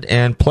go ahead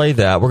and play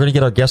that. We're going to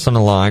get our guest on the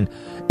line.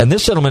 And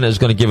this gentleman is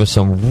going to give us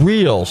some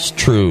real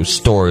true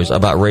stories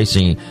about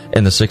racing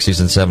in the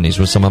 60s and 70s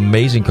with some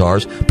amazing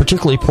cars,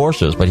 particularly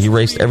Porsches. But he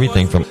raced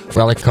everything from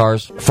rally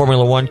cars,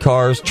 Formula One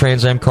cars,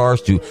 Trans Am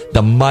cars, to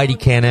the mighty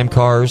Can-Am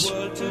cars.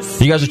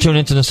 You guys are tuned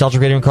into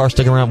Nostalgic Radio and Cars.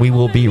 Stick around. We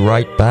will be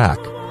right back.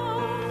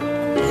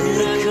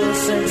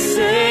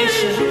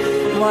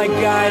 Sensation, my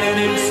guide and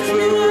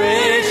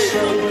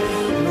inspiration.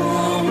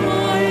 Now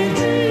my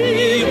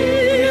dream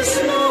is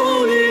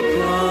slowly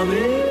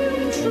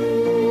coming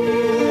true.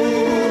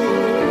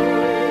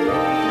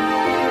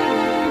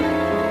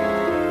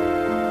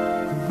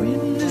 The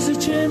wind is a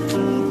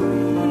gentle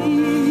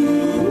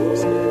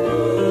breeze.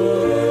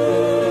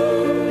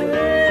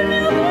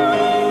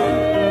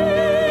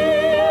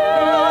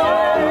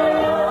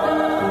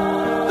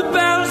 The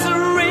bells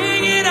are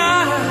ringing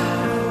out.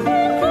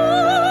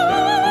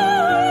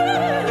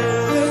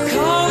 They're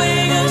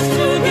calling us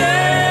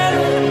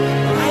together,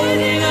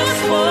 guiding us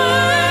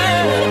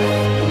forever.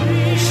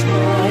 Wish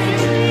my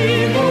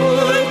dream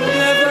would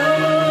never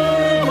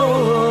go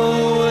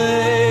away.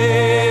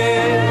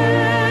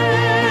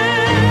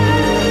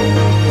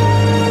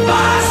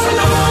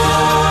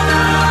 Barcelona,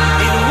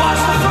 it was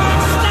the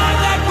first night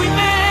that we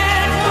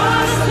met.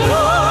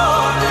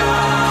 Barcelona,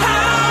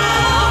 how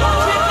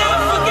can I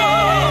forget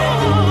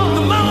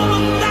the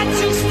moment that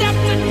you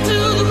stepped into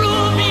the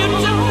room? You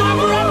took my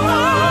breath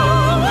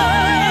away.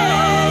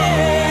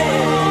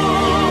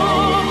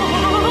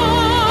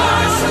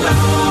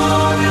 Barcelona,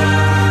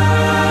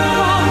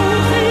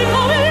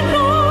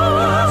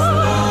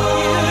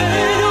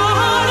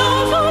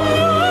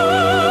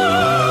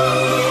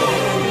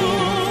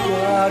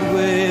 God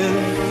will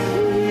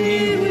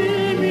we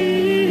will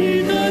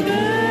meet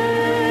again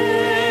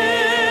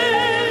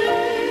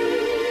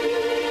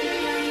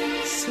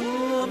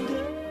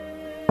someday.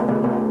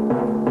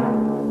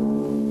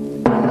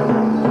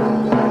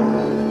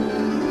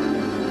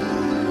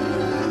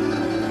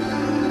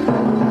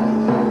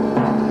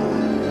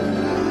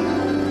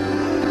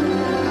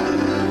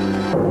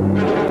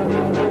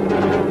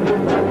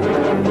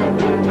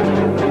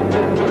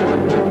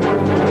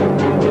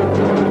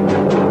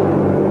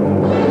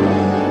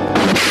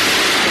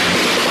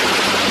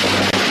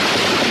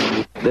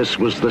 This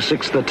was the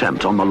sixth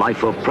attempt on the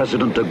life of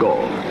President de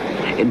Gaulle.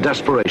 In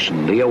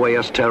desperation, the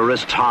OAS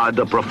terrorists hired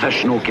a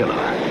professional killer.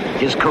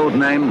 His code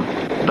name,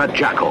 the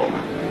Jackal.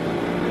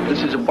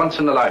 This is a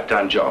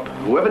once-in-a-lifetime job.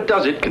 Whoever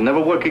does it can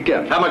never work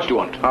again. How much do you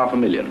want?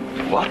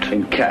 $500,000. What?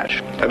 In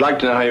cash. I'd like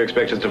to know how you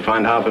expect us to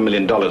find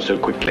 $500,000 so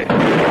quickly.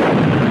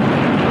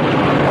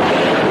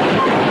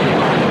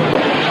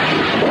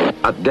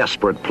 A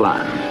desperate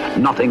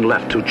plan. Nothing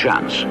left to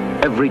chance.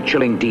 Every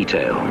chilling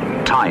detail.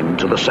 Timed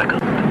to the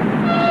second.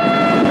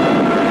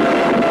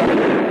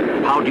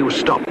 How do you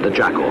stop the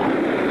Jackal?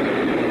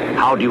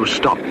 How do you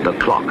stop the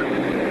clock?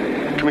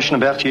 Commissioner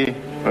Berthier,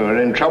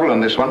 we're in trouble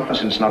on this one,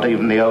 since not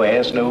even the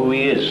OAS know who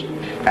he is.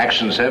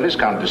 Action Service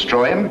can't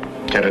destroy him.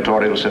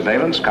 Territorial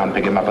surveillance can't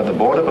pick him up at the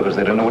border because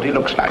they don't know what he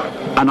looks like.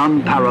 An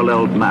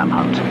unparalleled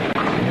manhunt.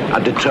 A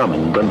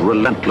determined and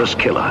relentless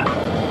killer.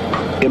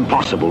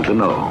 Impossible to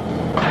know.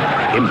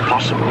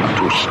 Impossible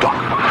to stop.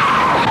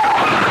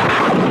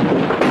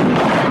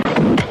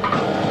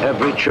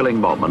 Every chilling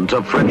moment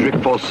of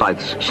Frederick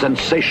Forsyth's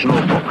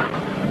sensational book,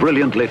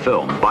 brilliantly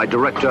filmed by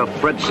director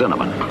Fred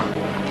Zinnemann.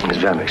 He's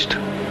vanished.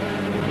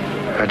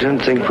 I don't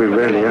think we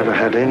really ever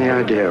had any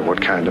idea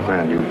what kind of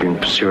man you've been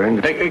pursuing.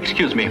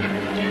 Excuse me.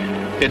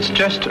 It's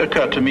just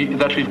occurred to me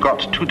that we've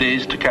got 2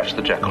 days to catch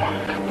the jackal.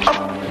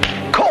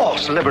 Of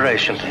course,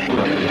 liberation.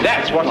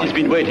 That's what he's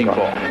been waiting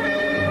for.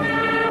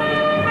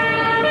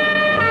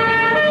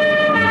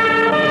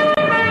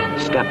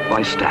 Step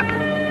by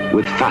step,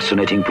 with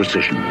fascinating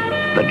precision,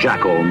 the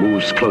jackal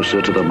moves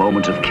closer to the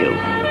moment of kill,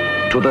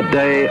 to the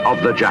day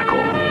of the jackal.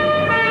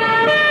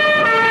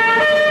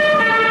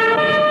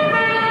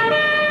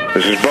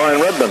 This is Brian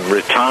Redman,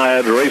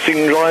 retired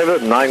racing driver,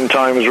 9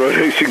 times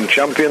racing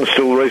champion,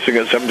 still racing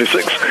at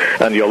 76,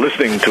 and you're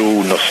listening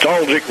to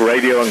Nostalgic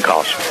Radio and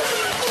Cars.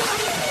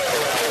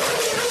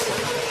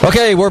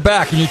 Okay, we're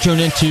back, and you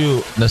tuned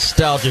into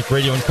Nostalgic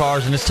Radio and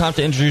Cars, and it's time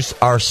to introduce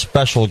our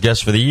special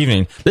guest for the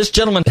evening. This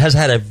gentleman has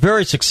had a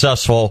very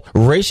successful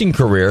racing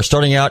career,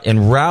 starting out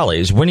in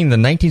rallies, winning the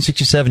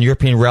 1967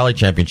 European Rally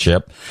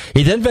Championship.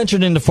 He then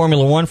ventured into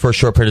Formula One for a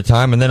short period of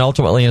time, and then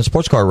ultimately in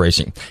sports car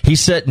racing. He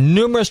set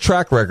numerous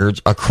track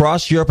records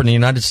across Europe and the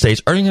United States,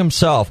 earning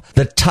himself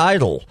the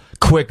title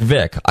Quick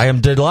Vic. I am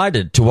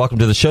delighted to welcome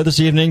to the show this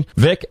evening,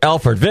 Vic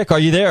Elford. Vic, are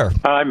you there?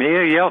 I'm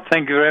here, yeah.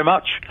 Thank you very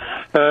much.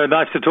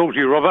 Nice to talk to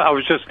you, Robert. I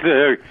was just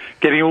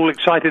getting all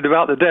excited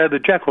about the Day of the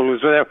Jackal. I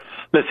was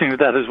listening to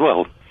that as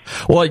well.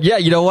 Well, yeah,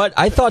 you know what?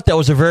 I thought that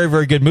was a very,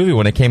 very good movie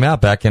when it came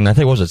out back in, I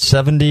think, was it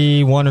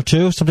 71 or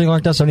 2? Something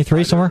like that,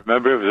 73 somewhere?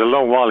 Remember, it was a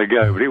long while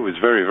ago, but it was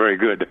very, very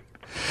good.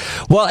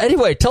 Well,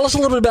 anyway, tell us a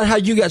little bit about how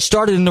you got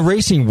started in the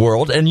racing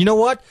world. And you know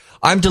what?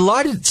 I'm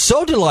delighted,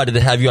 so delighted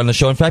to have you on the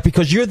show, in fact,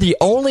 because you're the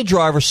only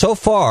driver so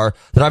far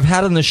that I've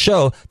had on the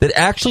show that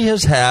actually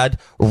has had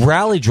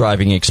rally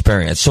driving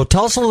experience. So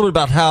tell us a little bit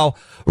about how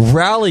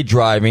rally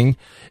driving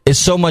is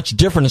so much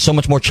different and so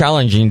much more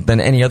challenging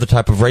than any other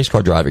type of race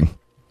car driving.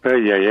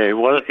 Yeah.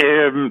 Well,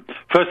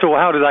 first of all,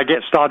 how did I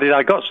get started?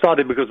 I got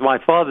started because my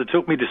father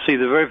took me to see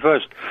the very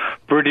first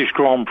British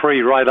Grand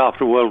Prix right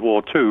after World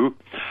War II,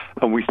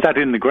 and we sat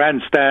in the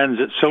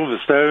grandstands at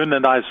Silverstone,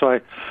 and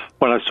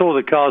when I saw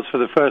the cars for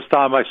the first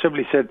time, I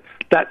simply said,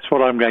 that's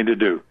what I'm going to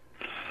do.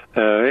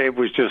 It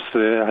was just,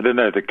 I don't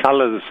know, the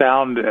color, the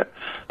sound, the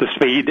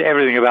speed,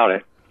 everything about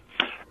it.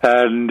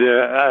 And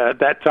at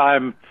that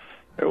time,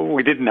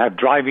 we didn't have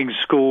driving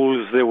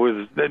schools. There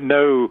was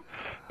no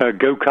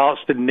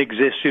go-karts didn't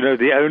exist. You know,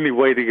 the only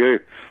way to go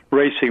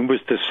racing was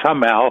to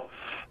somehow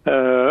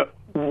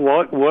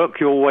work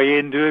your way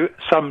into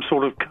some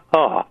sort of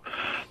car.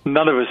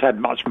 None of us had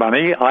much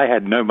money. I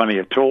had no money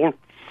at all.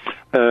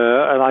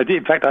 And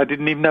in fact, I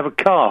didn't even have a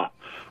car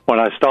when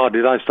I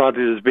started. I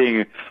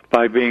started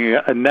by being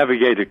a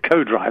navigator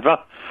co-driver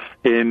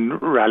in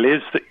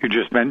rallies that you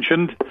just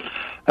mentioned,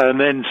 and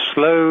then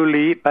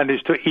slowly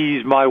managed to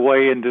ease my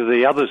way into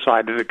the other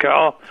side of the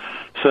car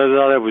so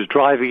that I was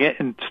driving it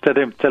instead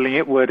of telling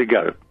it where to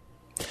go.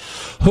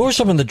 Who were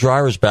some of the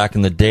drivers back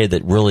in the day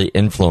that really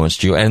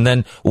influenced you? And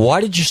then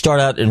why did you start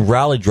out in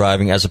rally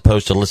driving as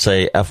opposed to, let's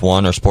say,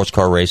 F1 or sports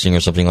car racing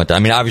or something like that? I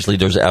mean, obviously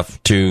there's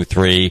F2,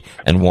 3,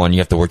 and 1. You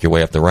have to work your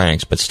way up the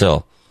ranks, but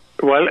still.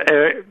 Well,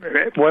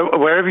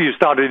 wherever you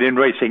started in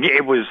racing,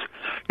 it was,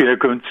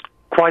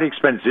 quite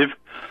expensive.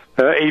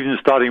 Even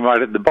starting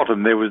right at the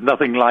bottom, there was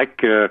nothing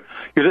like, there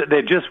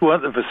just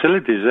weren't the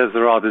facilities as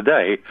there are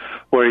today,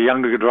 where a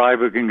younger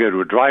driver can go to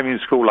a driving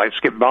school like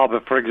Skip Barber,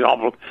 for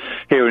example,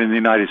 here in the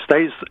United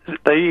States.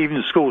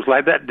 Even schools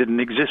like that didn't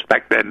exist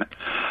back then.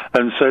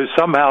 And so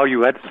somehow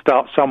you had to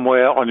start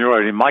somewhere on your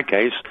own. In my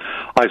case,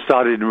 I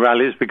started in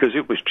rallies because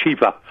it was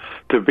cheaper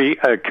to be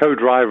a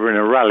co-driver in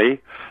a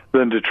rally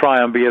than to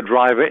try and be a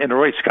driver in a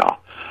race car.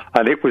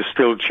 And it was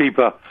still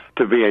cheaper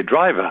to be a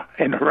driver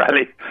in a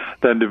rally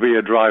than to be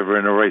a driver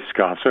in a race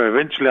car. So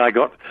eventually I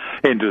got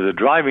into the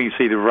driving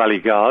seat of rally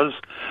cars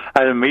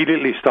and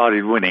immediately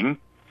started winning.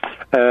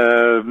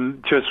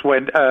 Since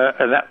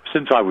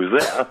I was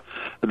there,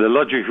 the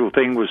logical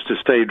thing was to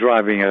stay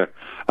driving a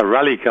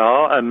rally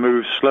car and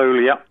move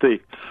slowly up the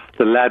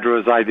ladder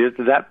as I did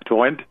at that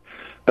point.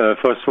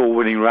 First of all,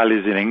 winning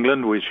rallies in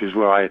England, which is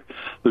where I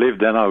lived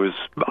then. I was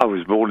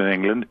born in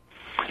England.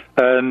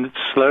 And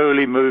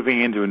slowly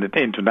moving into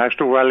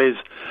international rallies,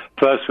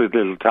 first with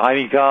little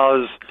tiny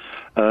cars,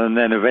 and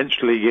then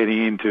eventually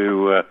getting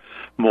into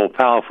more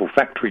powerful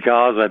factory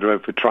cars. I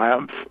drove for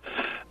Triumph.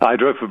 I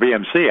drove for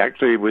BMC,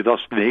 actually, with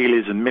Austin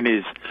Healey's and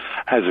Minis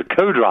as a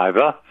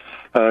co-driver.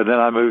 Then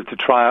I moved to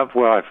Triumph,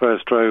 where I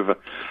first drove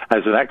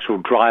as an actual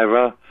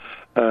driver,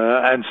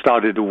 and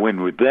started to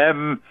win with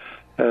them.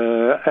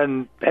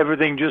 And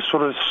everything just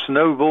sort of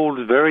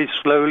snowballed very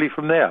slowly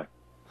from there.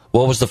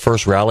 What was the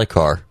first rally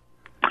car?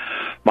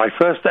 My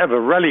first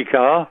ever rally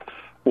car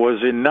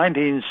was in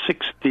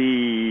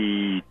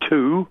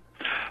 1962,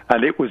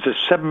 and it was a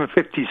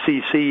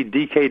 750cc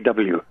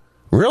DKW.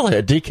 Really?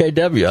 A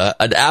DKW?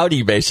 An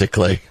Audi,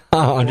 basically?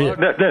 Oh, no,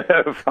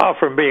 far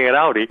from being an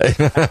Audi.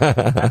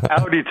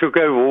 Audi took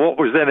over what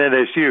was then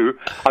NSU.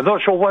 I'm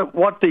not sure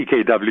what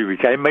DKW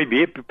became.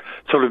 Maybe it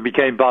sort of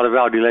became part of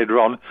Audi later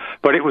on.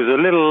 But it was a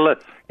little,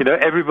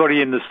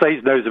 everybody in the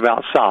States knows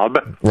about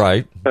Saab.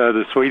 Right.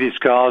 The Swedish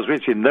cars,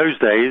 which in those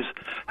days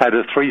had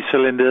a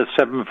 3-cylinder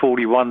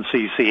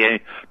 741cc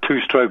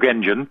two-stroke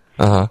engine.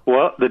 Uh-huh.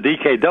 Well, the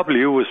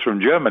DKW was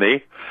from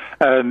Germany,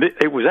 and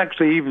it was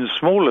actually even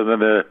smaller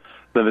than a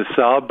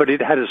Saab, but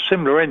it had a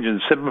similar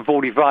engine,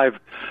 745cc,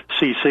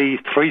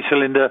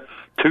 3-cylinder,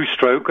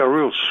 two-stroke, a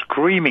real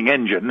screaming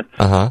engine,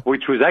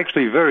 which was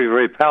actually very,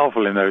 very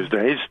powerful in those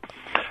days.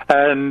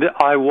 And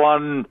I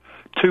won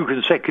 2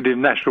 consecutive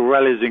national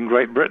rallies in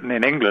Great Britain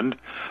and England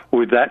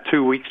with that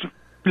 2 weeks,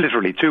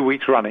 literally 2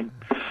 weeks running,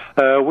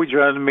 which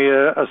earned me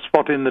a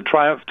spot in the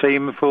Triumph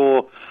team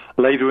for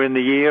later in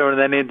the year and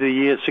then into the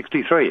year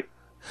 63.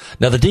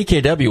 Now, the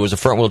DKW was a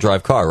front-wheel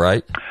drive car,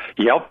 right?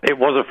 Yep, it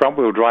was a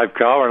front-wheel drive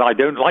car, and I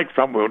don't like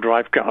front-wheel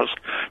drive cars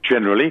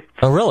generally.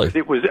 Oh, really?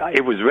 It was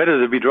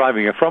better to be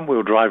driving a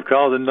front-wheel drive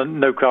car than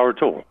no car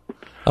at all.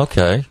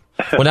 Okay.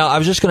 Well, now, I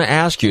was just going to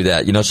ask you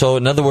that. So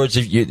in other words,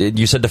 if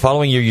you said the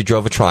following year you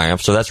drove a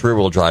Triumph, so that's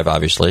rear-wheel drive,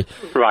 obviously.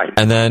 Right.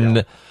 And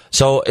then,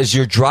 so is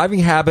your driving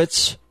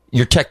habits,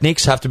 your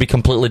techniques have to be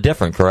completely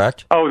different,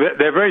 correct? Oh,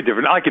 they're very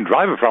different. I can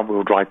drive a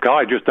front-wheel drive car.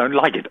 I just don't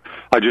like it.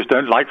 I just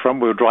don't like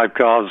front-wheel drive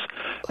cars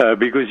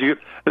because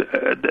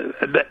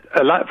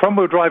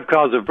front-wheel drive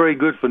cars are very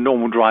good for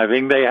normal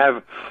driving. They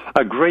have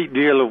a great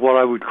deal of what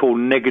I would call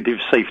negative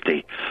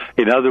safety.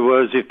 In other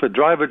words, if the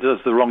driver does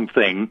the wrong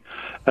thing,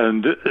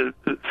 and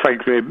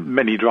frankly,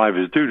 many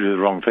drivers do the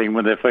wrong thing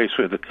when they're faced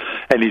with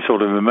any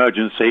sort of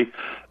emergency,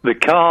 the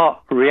car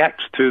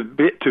reacts to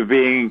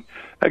being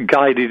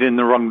guided in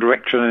the wrong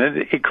direction, and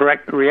it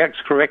reacts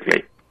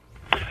correctly.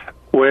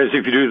 Whereas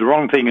if you do the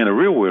wrong thing in a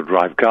rear-wheel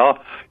drive car,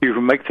 you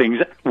can make things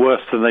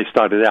worse than they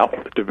started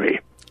out to be.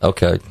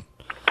 Okay.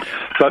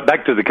 But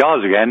back to the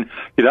cars again.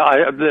 The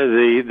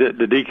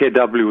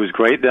DKW was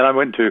great. Then I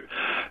went to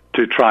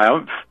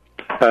Triumph,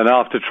 and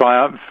after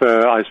Triumph,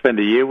 I spent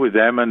a year with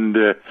them and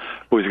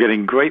was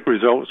getting great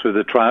results with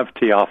the Triumph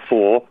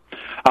TR4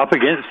 up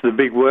against the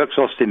big works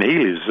Austin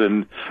Healey's,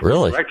 and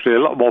really, were actually a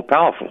lot more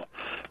powerful.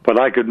 But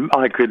I could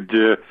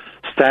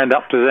stand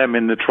up to them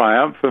in the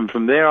Triumph, and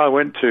from there I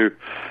went to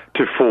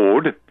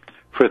Ford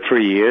for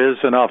 3 years,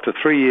 and after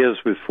 3 years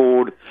with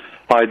Ford,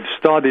 I'd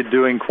started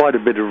doing quite a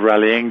bit of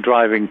rallying,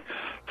 driving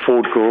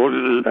Ford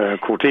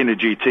Cortina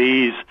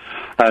GTs,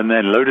 and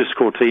then Lotus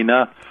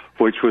Cortina,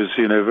 which was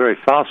a very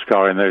fast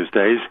car in those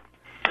days.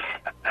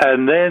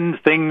 And then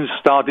things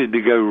started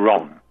to go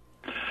wrong,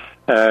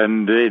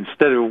 and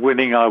instead of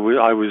winning, I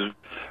was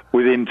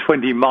within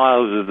 20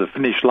 miles of the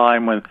finish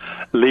line when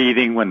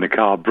the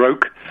car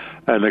broke,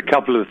 and a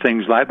couple of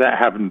things like that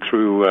happened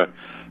through a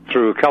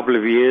couple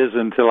of years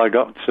until I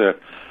got so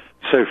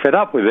fed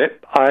up with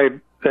it.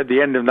 At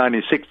the end of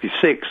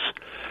 1966,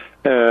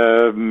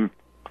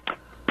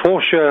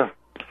 Porsche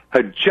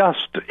had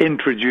just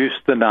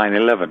introduced the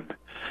 911.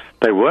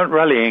 They weren't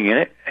rallying in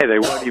it, they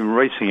weren't even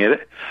racing in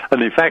it,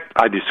 and in fact,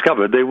 I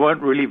discovered they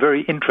weren't really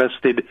very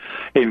interested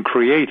in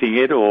creating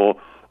it or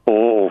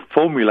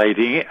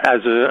formulating it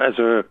as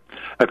a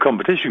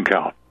competition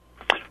car.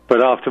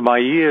 But after my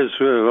years,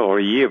 or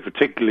a year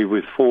particularly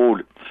with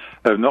Ford,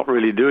 of not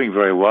really doing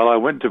very well, I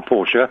went to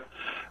Porsche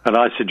and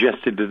I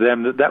suggested to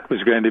them that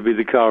was going to be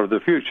the car of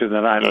the future,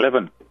 the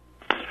 911.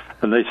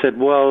 And they said,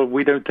 well,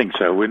 we don't think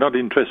so. We're not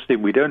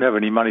interested. We don't have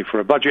any money for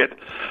a budget.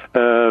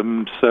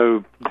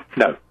 So,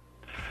 no.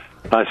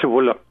 I said,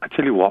 well, look, I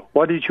tell you what,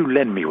 why did you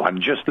lend me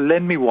one? Just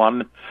lend me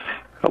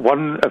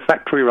a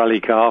factory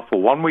rally car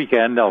for 1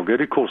 weekend. I'll go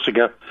to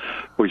Corsica,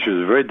 which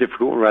was a very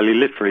difficult rally,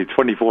 literally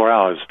 24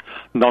 hours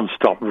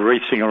non-stop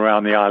racing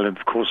around the island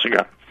of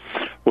Corsica,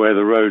 where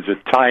the roads are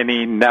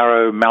tiny,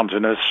 narrow,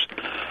 mountainous.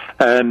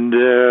 And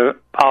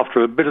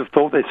after a bit of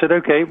thought, they said,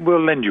 okay,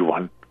 we'll lend you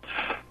one.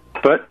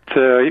 But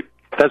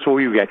that's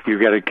all you get. You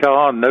get a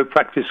car, no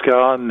practice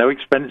car, no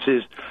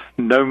expenses,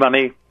 no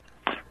money.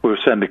 We'll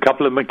send a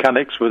couple of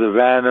mechanics with a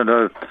van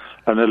and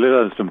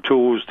some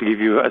tools to give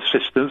you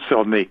assistance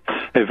on the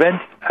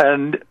event,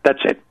 and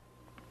that's it.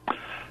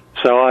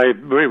 So I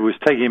really was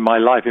taking my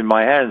life in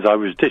my hands. I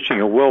was ditching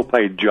a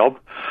well-paid job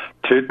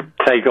to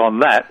take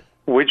on that,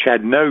 which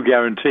had no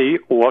guarantee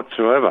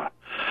whatsoever.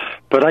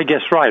 But I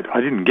guessed right.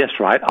 I didn't guess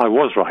right. I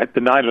was right.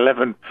 The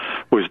 911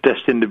 was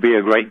destined to be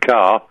a great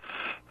car,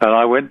 and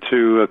I went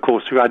to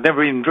Corsica. I'd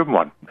never even driven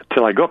one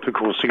until I got to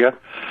Corsica,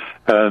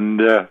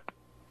 and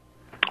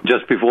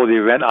just before the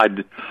event,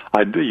 I'd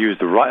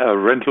used a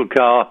rental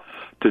car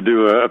to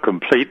do a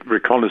complete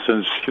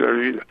reconnaissance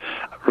over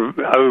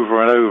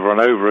and over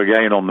and over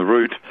again on the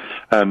route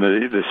and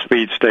the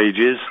speed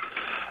stages.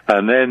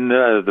 And then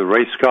the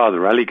race car, the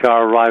rally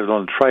car, arrived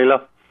on a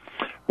trailer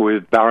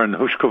with Baron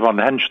Huschke von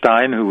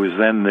Hanstein, who was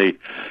then the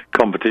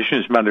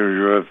competitions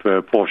manager of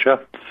Porsche,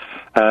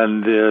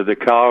 and the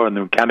car and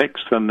the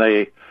mechanics. And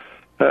they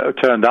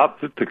turned up,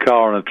 the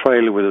car on a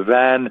trailer with a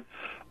van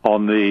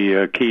on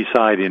the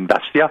quayside in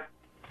Bastia.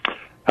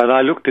 And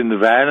I looked in the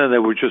van, and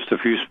there were just a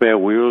few spare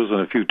wheels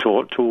and a few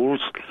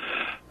tools.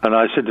 And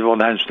I said to von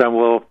Handstein,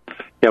 well,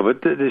 yeah,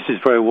 but this is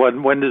very...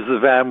 When does the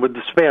van with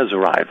the spares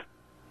arrive?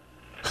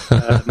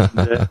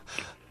 And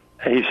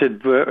he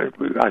said,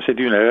 I said,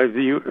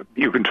 you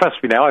can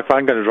trust me now. If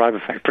I'm going to drive a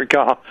factory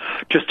car,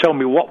 just tell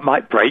me what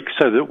might break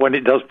so that when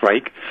it does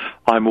break,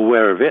 I'm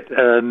aware of it,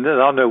 and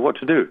I'll know what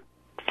to do.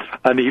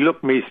 And he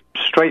looked me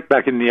straight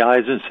back in the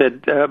eyes and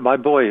said, my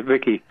boy,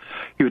 Vicky,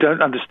 you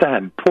don't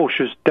understand.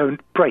 Porsches don't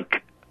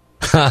break.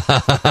 Well,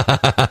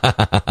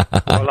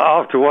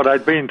 after what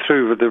I'd been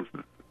through for the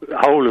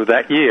whole of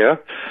that year,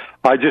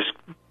 I just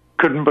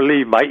couldn't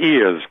believe my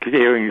ears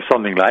hearing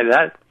something like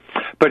that.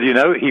 But,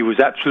 he was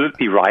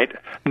absolutely right.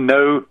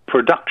 No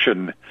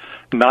production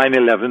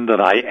 911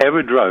 that I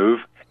ever drove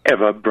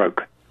ever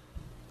broke.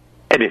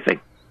 Anything.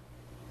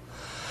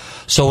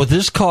 So with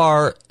this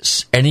car,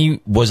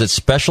 was it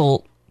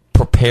special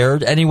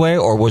prepared anyway,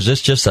 or was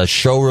this just a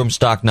showroom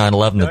stock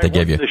 911 that they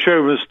gave you? The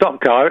showroom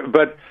stock car,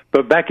 but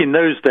back in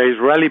those days,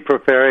 rally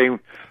preparing,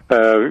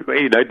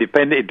 it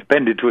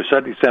depended to a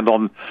certain extent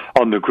on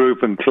the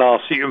group and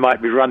class that you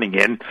might be running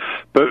in,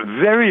 but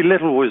very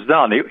little was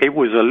done. It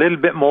was a little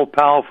bit more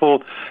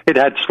powerful. It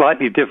had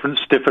slightly different,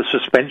 stiffer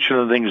suspension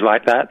and things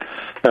like that,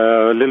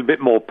 a little bit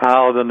more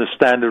power than the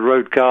standard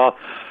road car,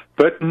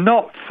 but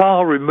not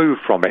far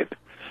removed from it.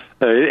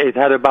 It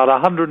had about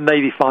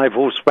 185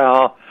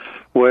 horsepower,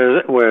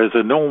 whereas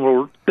a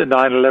normal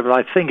 911,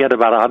 I think, had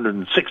about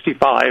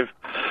 165.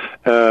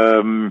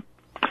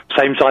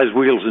 Same size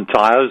wheels and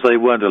tires. They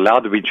weren't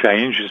allowed to be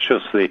changed. It's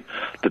just the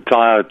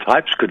tire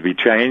types could be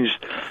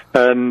changed,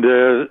 and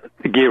the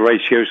gear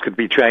ratios could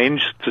be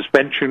changed,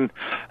 suspension,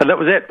 and that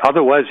was it.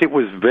 Otherwise, it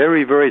was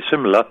very, very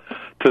similar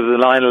to the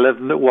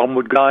 911 that one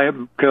would go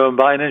and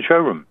buy in a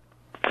showroom.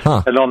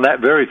 Huh. And on that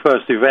very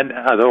first event,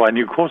 although I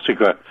knew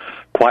Corsica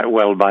quite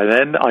well by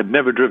then, I'd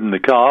never driven the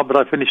car, but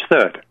I finished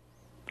third.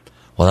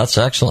 Well, that's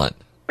excellent.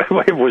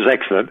 It was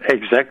excellent,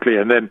 exactly.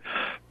 And then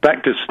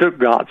back to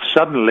Stuttgart,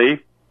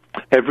 suddenly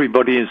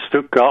everybody in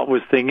Stuttgart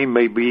was thinking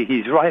maybe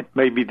he's right,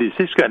 maybe this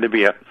is going to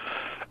be a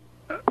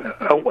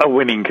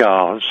winning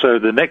car. So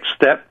the next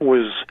step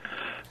was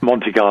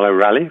Monte Carlo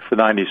Rally for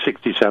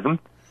 1967.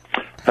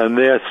 And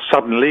there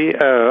suddenly,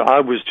 I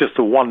was just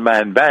a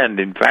one-man band,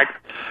 in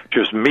fact,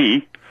 just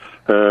me,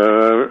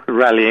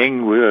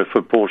 rallying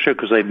for Porsche,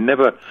 because they'd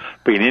never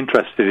been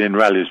interested in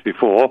rallies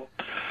before.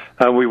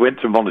 And we went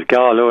to Monte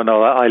Carlo, and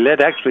I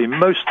led actually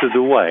most of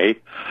the way,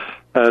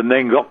 and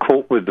then got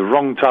caught with the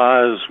wrong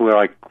tires where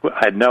I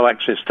had no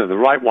access to the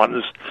right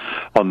ones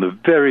on the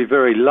very,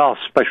 very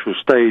last special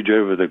stage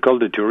over the Col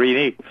de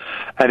Turini,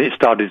 and it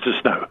started to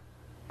snow.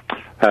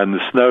 And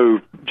the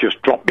snow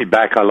just dropped me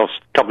back. I lost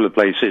a couple of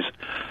places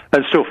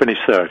and still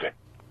finished third.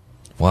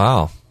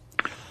 Wow.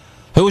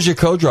 Who was your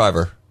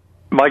co-driver?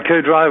 My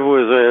co-driver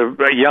was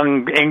a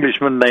young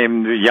Englishman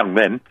named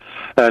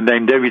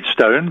David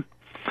Stone.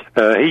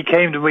 He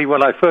came to me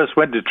when I first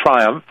went to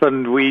Triumph,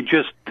 and we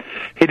just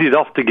hit it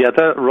off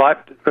together right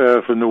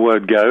from the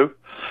word go.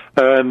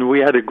 And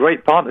we had a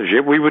great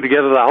partnership. We were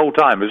together the whole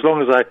time. As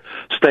long as I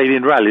stayed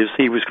in rallies,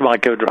 he was my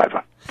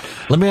co-driver.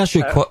 Let me ask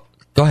you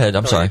Go ahead,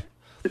 I'm sorry.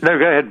 No,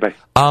 go ahead, mate.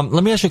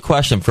 Let me ask you a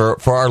question for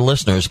our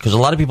listeners, because a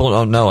lot of people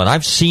don't know, and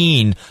I've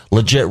seen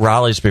legit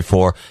rallies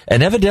before,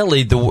 and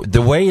evidently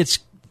the way it's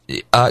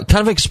kind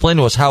of explain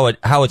to us how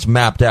it's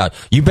mapped out.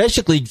 It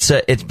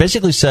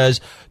basically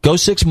says go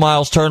 6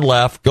 miles, turn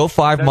left, go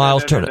 5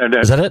 miles, turn. No.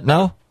 Is that it?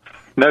 No,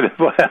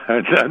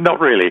 not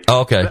really.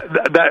 Oh, okay.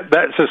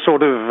 That's a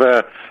sort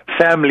of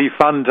family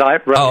fun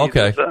type rally. Oh,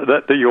 okay.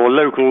 That your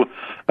local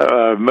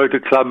motor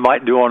club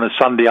might do on a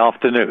Sunday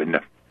afternoon.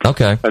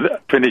 Okay.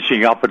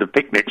 Finishing up at a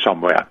picnic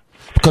somewhere.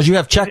 Because you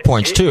have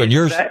checkpoints too, and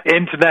yours.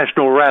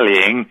 International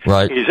rallying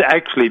is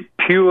actually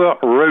pure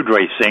road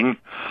racing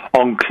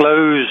on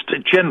closed,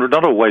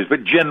 not always,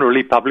 but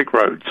generally public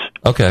roads.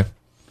 Okay.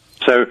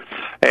 So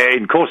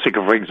in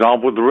Corsica, for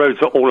example, the roads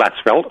are all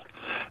asphalt,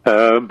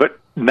 but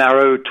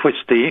narrow,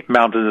 twisty,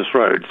 mountainous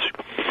roads.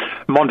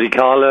 Monte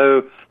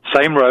Carlo,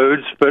 same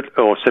roads,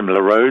 or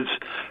similar roads,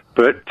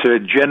 but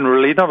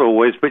generally, not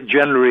always, but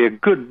generally a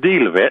good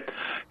deal of it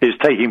is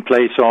taking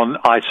place on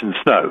ice and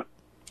snow.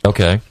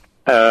 Okay.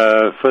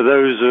 For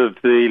those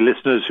of the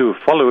listeners who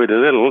follow it a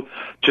little,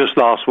 just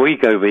last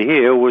week over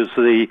here was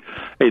the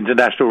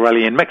International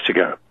Rally in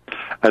Mexico,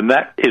 and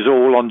that is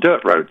all on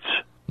dirt roads.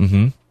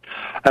 Mm-hmm.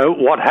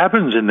 What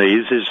happens in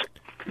these is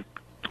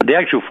the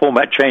actual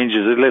format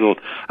changes a little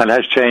and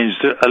has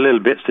changed a little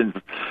bit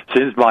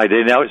since my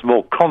day. Now it's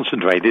more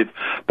concentrated,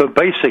 but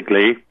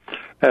basically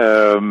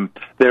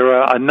there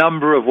are a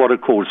number of what are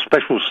called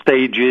special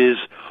stages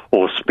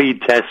or speed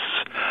tests,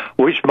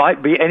 which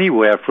might be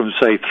anywhere from,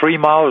 say, 3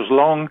 miles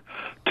long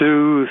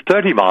to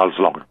 30 miles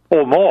long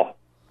or more.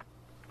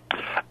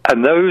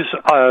 And those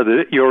are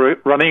you're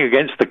running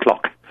against the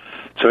clock.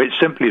 So it's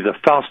simply the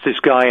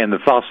fastest guy in the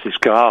fastest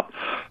car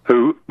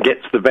who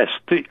gets the best.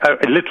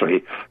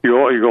 Literally,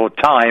 your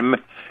time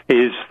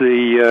is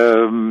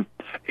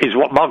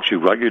what marks you,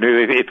 right? You know,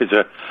 if it's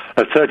a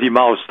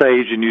 30-mile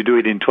stage and you do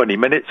it in 20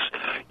 minutes,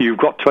 you've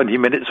got 20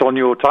 minutes on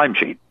your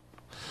timesheet.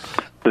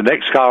 The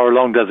next car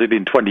along does it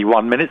in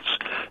 21 minutes,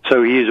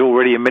 so he is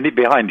already a minute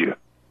behind you.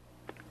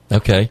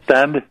 Okay.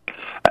 And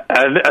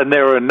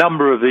there are a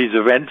number of these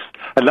events,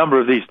 a number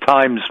of these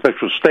timed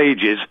special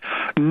stages.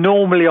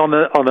 Normally on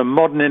a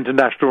modern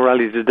international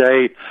rally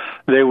today,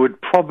 there would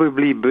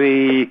probably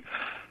be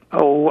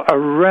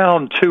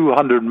around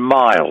 200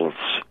 miles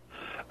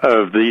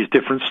of these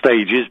different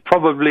stages,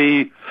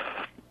 probably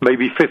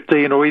maybe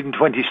 15 or even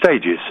 20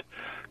 stages,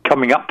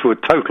 coming up to a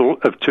total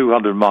of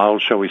 200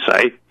 miles, shall we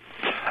say.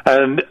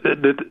 And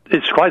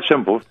it's quite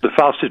simple. The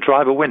fastest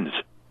driver wins.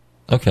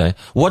 Okay.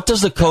 What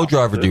does the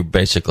co-driver do,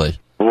 basically?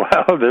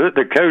 Well,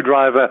 the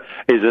co-driver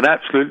is an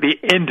absolutely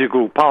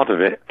integral part of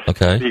it.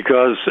 Okay.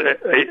 Because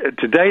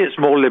today it's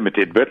more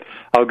limited, but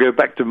I'll go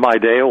back to my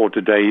day, or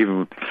today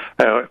even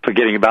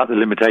forgetting about the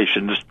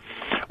limitations.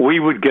 We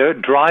would go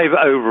drive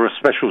over a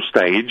special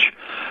stage,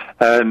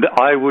 and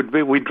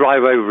we'd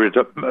drive over it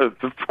at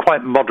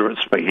quite moderate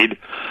speed,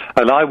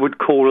 and I would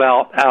call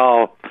out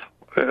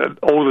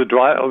all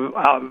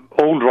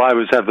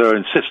drivers have their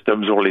own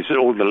systems, or at least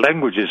all the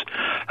languages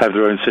have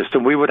their own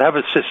system. We would have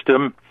a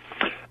system,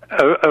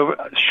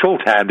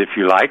 shorthand, if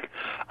you like,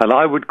 and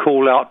I would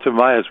call out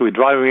as we're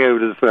driving over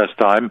the first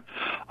time,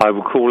 I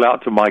would call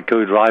out to my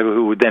co-driver,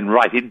 who would then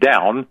write it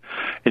down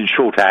in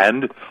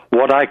shorthand,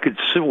 what I could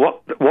see,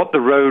 what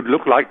the road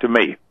looked like to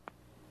me,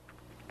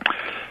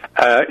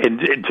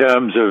 in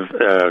terms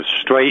of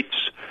straights,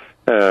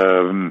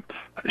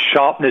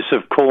 sharpness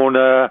of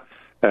corner.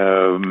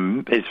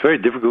 It's very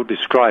difficult to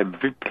describe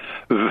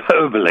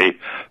verbally,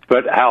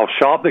 but how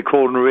sharp the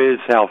corner is,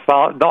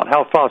 not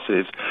how fast it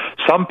is.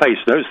 Some pace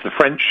notes, the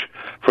French,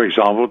 for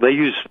example, they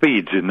use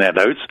speeds in their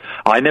notes.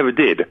 I never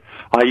did.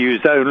 I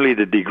used only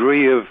the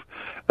degree of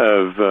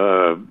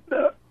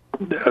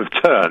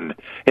turn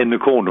in the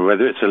corner,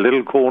 whether it's a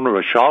little corner,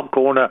 a sharp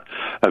corner,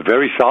 a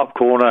very sharp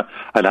corner,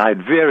 and I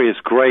had various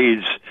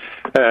grades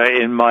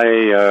in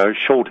my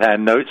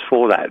shorthand notes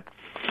for that.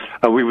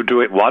 We would do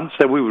it once,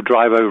 then we would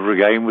drive over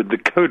again with the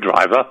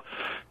co-driver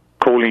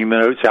calling the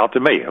notes out to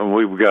me, and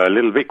we would go a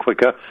little bit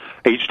quicker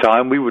each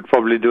time. We would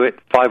probably do it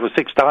 5 or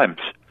 6 times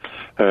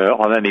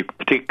on any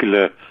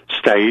particular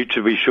stage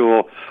to be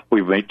sure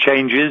we made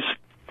changes,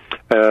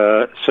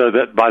 so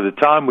that by the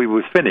time we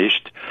were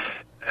finished,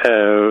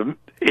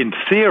 in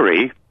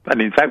theory,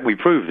 and in fact we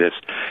proved this,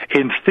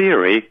 in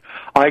theory,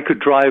 I could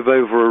drive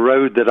over a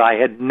road that I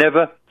had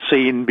never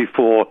seen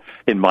before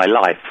in my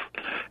life.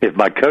 If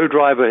my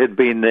co-driver had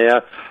been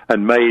there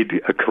and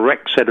made a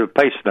correct set of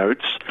pace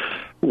notes,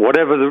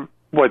 whether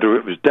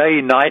it was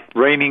day, night,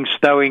 raining,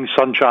 snowing,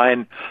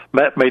 sunshine,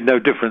 that made no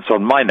difference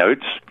on my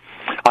notes.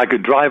 I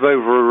could drive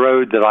over a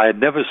road that I had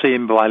never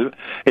seen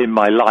in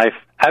my life,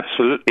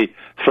 absolutely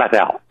flat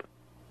out.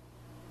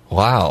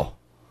 Wow.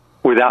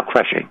 Without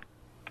crashing.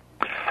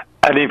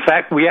 And in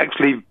fact, we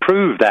actually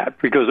proved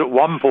that, because at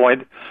one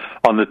point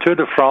on the Tour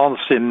de France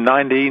in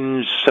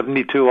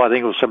 1972, I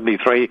think, or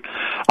 73,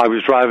 I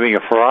was driving a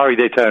Ferrari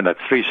Daytona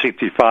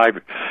 365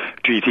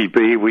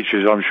 GTB, which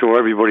is, I'm sure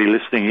everybody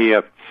listening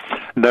here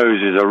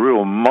knows, is a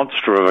real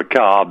monster of a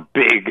car,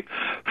 big,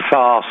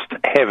 fast,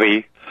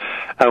 heavy.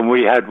 And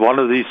we had one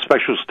of these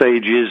special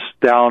stages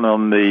down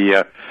on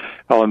the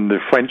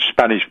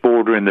French-Spanish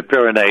border in the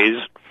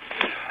Pyrenees.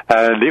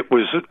 And it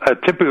was a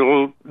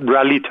typical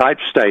rally-type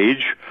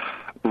stage,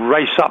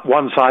 race up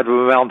one side of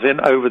a mountain,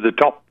 over the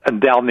top and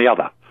down the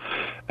other,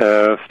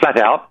 flat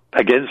out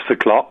against the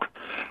clock.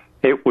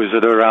 It was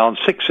at around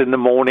 6 in the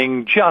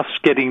morning,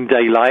 just getting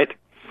daylight.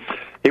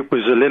 It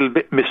was a little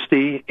bit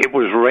misty. It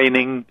was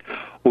raining.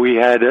 We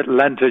had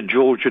Atlanta,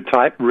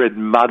 Georgia-type red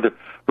mud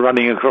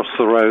running across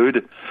the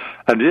road,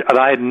 and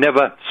I had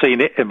never seen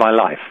it in my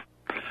life.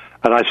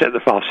 And I set the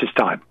fastest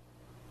time.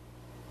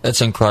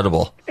 That's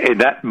incredible. In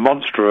that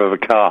monster of a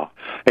car,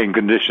 in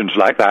conditions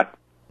like that.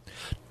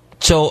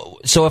 So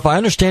if I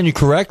understand you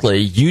correctly,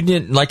 you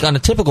didn't, like on a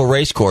typical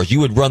race course, you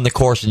would run the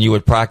course and you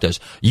would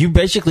practice. You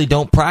basically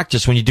don't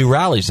practice when you do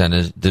rallies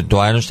then. Do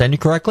I understand you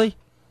correctly?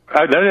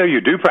 No, you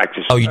do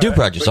practice. Oh, you do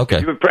practice,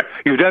 okay.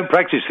 You don't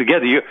practice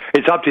together.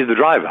 It's up to the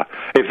driver.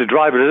 If the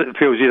driver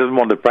feels he doesn't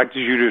want to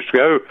practice, you just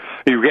go,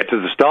 you get to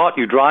the start,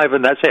 you drive,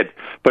 and that's it.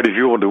 But if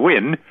you want to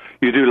win,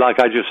 you do like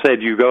I just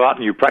said, you go out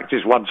and you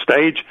practice one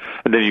stage,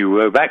 and then you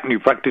go back and you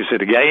practice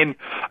it again,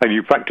 and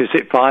you practice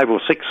it 5 or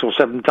 6 or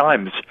 7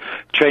 times,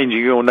 changing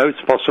your notes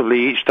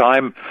possibly each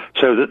time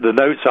so that the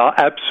notes are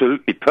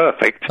absolutely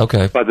perfect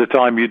by the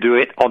time you do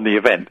it on the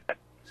event.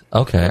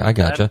 Okay, I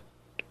gotcha.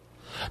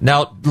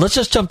 Now, let's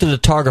just jump to the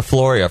Targa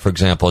Floria, for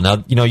example.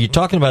 Now, you know, you're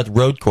talking about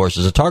road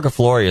courses. The Targa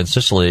Floria in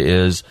Sicily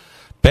is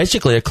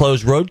basically a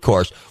closed road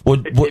course.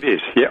 It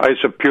is. Yeah,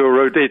 it's a pure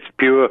road. It's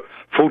pure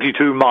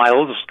 42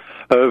 miles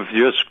of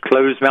just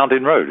closed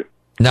mountain road.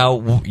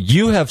 Now,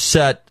 you have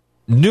set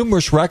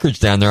numerous records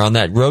down there on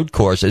that road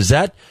course. Is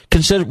that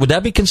considered? Would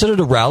that be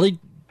considered a rally?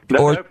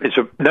 No, it's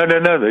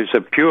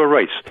a pure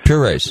race.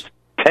 Pure race.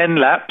 10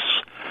 laps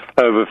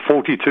over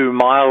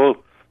 42-mile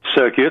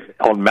circuit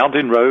on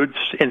mountain roads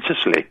in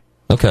Sicily.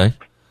 Okay.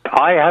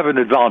 I have an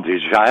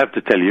advantage, I have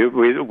to tell you,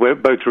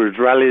 both with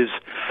rallies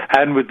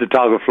and with the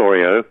Targa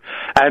Florio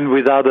and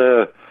with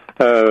other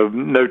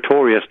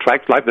notorious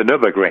tracks like the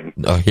Nürburgring.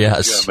 Oh,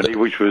 yes. Germany,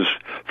 which was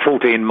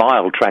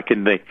 14-mile track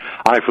in the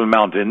Eifel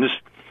Mountains.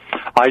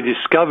 I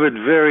discovered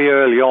very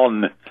early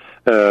on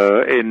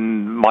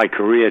in my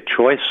career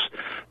choice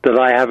that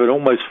I have an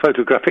almost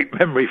photographic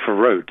memory for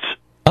roads.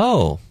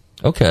 Oh,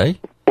 okay.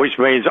 Which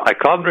means I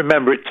can't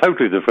remember it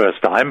totally the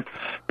first time,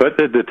 but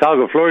the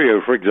Targa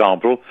Florio, for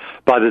example,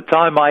 by the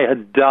time I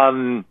had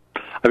done,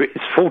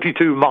 it's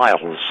 42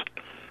 miles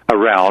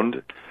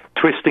around,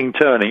 twisting,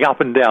 turning, up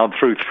and down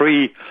through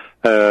 3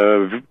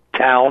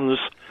 towns,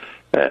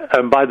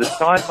 and by the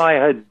time I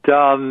had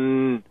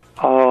done,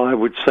 I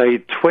would say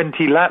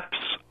 20 laps,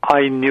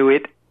 I knew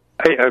it,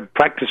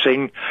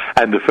 practicing,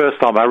 and the first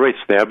time I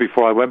raced there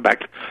before I went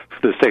back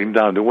for the second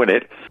time to win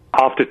it,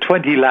 after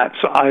 20 laps,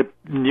 I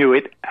knew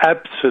it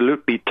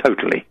absolutely,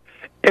 totally.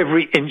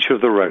 Every inch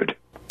of the road.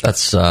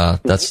 That's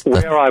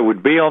where I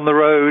would be on the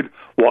road.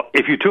 What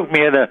if you took me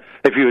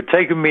if you had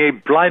taken me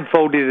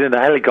blindfolded in a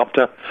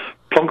helicopter,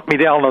 plonked me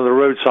down on the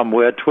road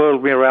somewhere,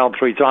 twirled me around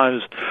 3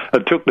 times,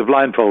 and took the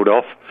blindfold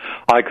off,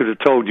 I could have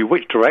told you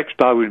which direction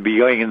I would be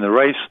going in the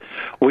race,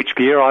 which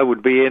gear I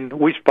would be in,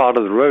 which part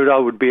of the road I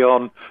would be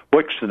on,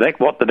 what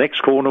the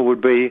next corner would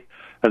be,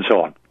 and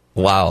so on.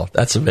 Wow,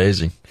 that's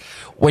amazing.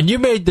 When you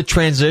made the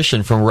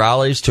transition from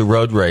rallies to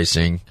road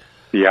racing,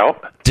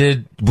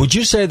 would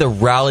you say the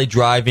rally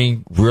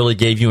driving really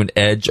gave you an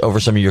edge over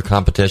some of your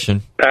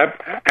competition?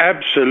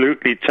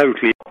 Absolutely,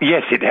 totally.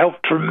 Yes, it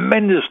helped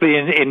tremendously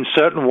in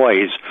certain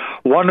ways.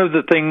 One of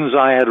the things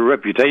I had a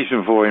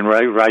reputation for in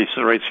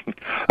racing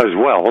as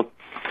well,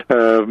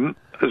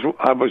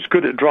 I was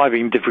good at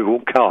driving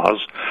difficult cars,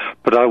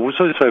 but I was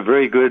also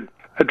very good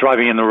at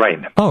driving in the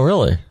rain. Oh,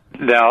 really?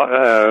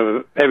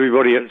 Now,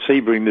 everybody at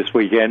Sebring this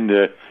weekend,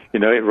 it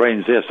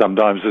rains there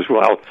sometimes as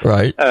well.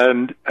 Right.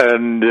 And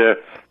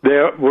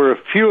there were a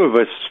few of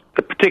us,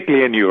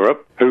 particularly in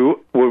Europe, who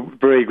were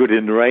very good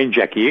in the rain.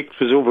 Jackie Hicks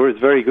was always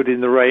very good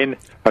in the rain,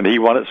 and he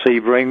won at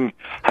Sebring.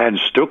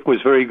 Hans Stuck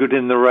was very good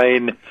in the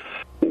rain.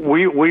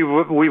 We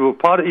were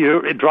part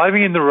of,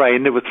 driving in the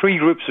rain. There were 3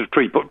 groups of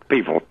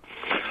people.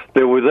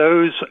 There were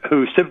those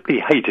who simply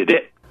hated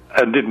it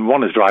and didn't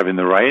want to drive in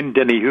the rain.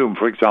 Denny Hume,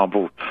 for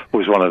example,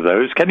 was one of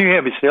those. Can you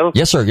hear me still?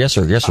 Yes, sir. Yes,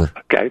 sir. Yes, sir.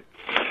 Okay.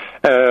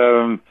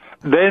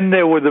 Then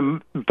there were the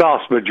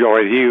vast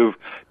majority who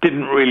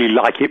didn't really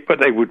like it, but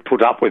they would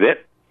put up with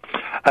it.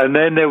 And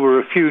then there were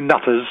a few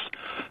nutters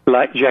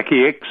like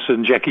Jackie Hicks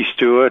and Jackie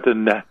Stewart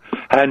and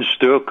Hans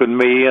Stuck and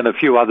me and a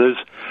few others.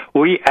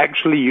 We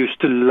actually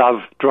used to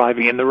love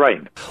driving in the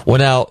rain. Well,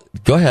 now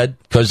go ahead,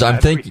 because I'm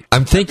thinking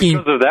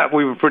because of that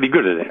we were pretty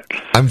good at it.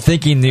 I'm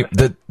thinking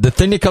the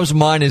thing that comes to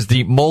mind is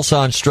the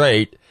Mulsanne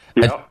Straight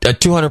at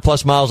 200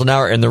 plus miles an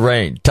hour in the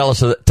rain. Tell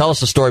us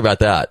a story about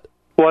that.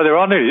 Well, there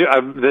are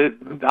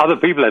other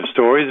people have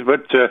stories,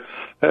 but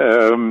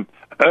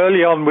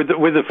early on with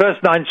the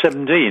first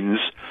 917s,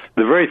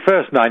 the very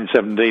first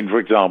 917, for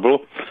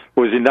example,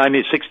 was in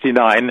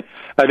 1969,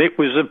 and it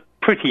was a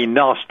pretty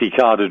nasty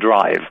car to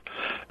drive.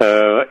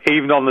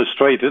 Even on the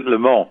straight at Le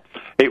Mans,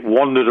 it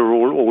wandered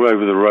all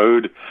over the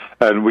road,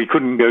 and we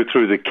couldn't go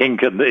through the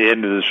kink at the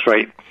end of the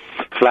straight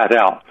flat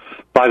out.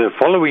 By the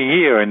following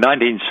year, in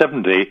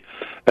 1970,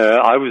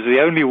 I was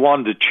the only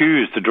one to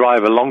choose to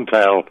drive a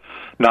long-tail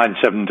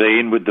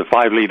 917 with the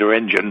 5-litre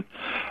engine,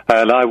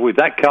 and with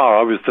that car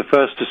I was the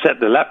first to set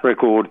the lap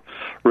record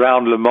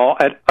round Le Mans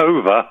at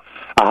over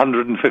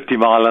 150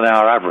 mile an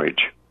hour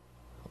average.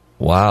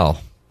 Wow.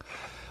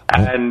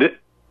 And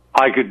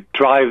I could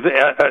drive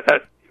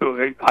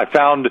I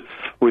found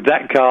with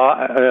that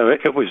car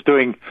it was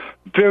doing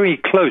very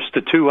close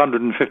to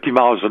 250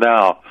 miles an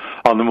hour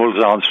on the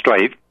Mulsanne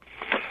Straight,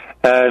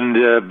 and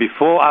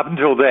up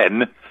until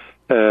then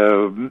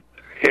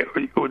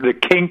the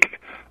kink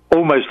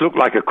almost looked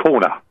like a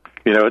corner,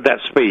 at that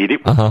speed.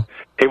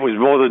 It was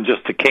more than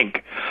just a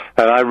kink.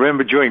 And I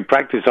remember during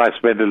practice I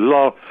spent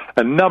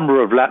a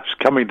number of laps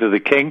coming to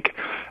the kink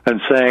and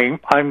saying,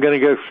 I'm going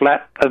to go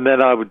flat, and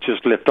then I would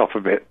just lift off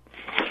a bit.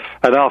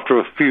 And after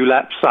a few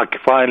laps, I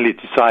finally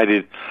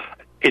decided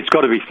it's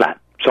got to be flat.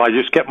 So I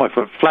just kept my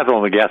foot flat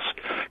on the gas,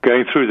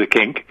 going through the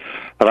kink,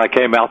 and I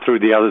came out through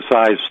the other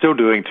side, still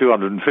doing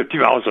 250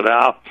 miles an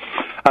hour.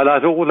 And I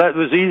thought, well, that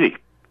was easy.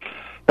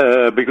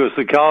 Because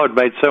the car had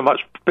made so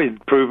much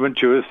improvement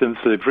since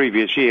the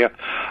previous year.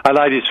 And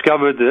I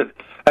discovered that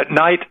at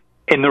night,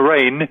 in the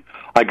rain,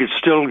 I could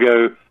still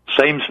go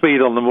same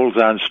speed on the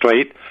Mulsanne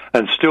Straight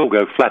and still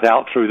go flat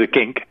out through the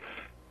kink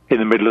in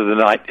the middle of the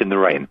night in the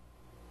rain.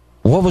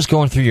 What was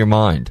going through your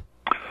mind?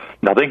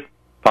 Nothing.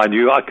 I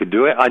knew I could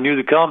do it. I knew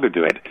the car could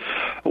do it.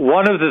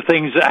 One of the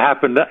things that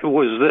happened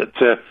was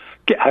that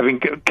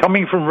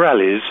coming from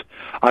rallies,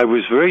 I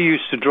was very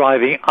used to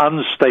driving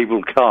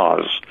unstable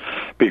cars,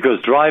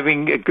 because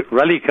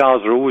rally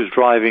cars are always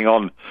driving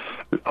on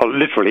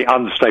literally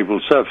unstable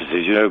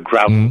surfaces,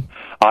 ground,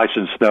 ice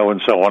and snow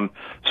and so on.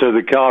 So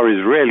the car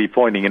is rarely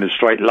pointing in a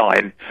straight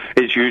line.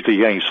 It's usually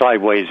going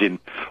sideways in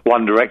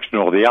one direction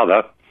or the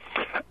other.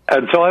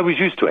 And so I was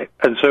used to it.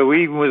 And so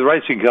even with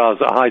racing cars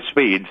at high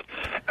speeds,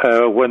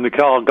 when the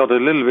car got a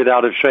little bit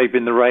out of shape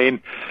in the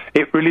rain,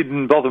 it really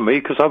didn't bother me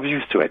because I was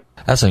used to it.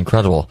 That's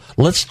incredible.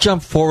 Let's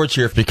jump forward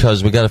here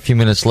because we got a few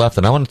minutes left,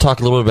 and I want to talk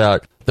a little bit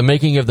about the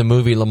making of the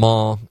movie Le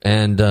Mans,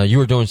 and you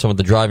were doing some of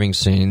the driving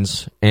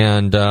scenes.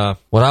 And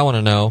what I want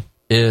to know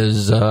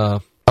is,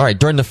 all right,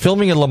 during the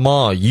filming of Le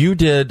Mans, you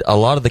did a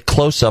lot of the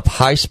close-up,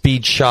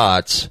 high-speed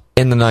shots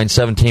in the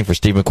 917 for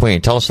Steve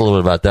McQueen. Tell us a little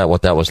bit about that,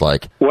 what that was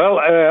like. Well,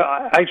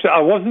 actually,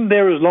 I wasn't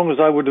there as long as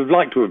I would have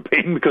liked to have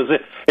been because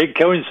it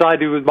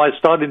coincided with my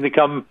starting to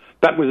come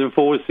backwards and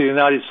forwards to the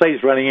United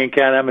States running in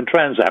Can-Am and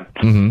Trans Am.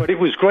 Mm-hmm. But it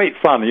was great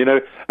fun.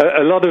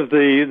 A lot of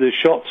the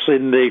shots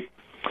in the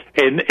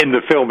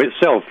film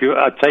itself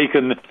are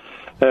taken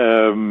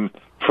from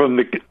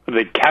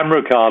the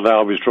camera car that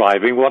I was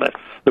driving.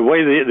 The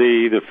way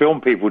the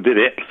film people did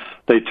it,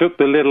 they took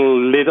the little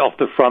lid off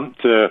the front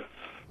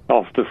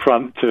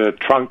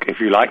trunk, if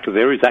you like. So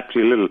there is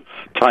actually a little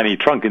tiny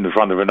trunk in the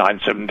front of a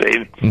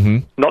 917. Mm-hmm.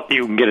 Not that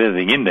you can get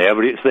anything in there,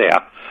 but it's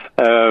there.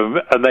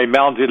 And they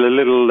mounted a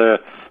little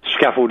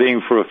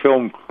scaffolding for a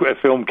film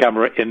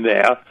camera in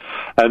there.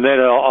 And then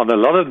on a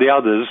lot of the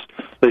others,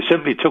 they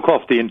simply took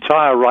off the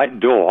entire right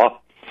door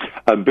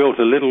and built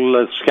a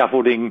little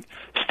scaffolding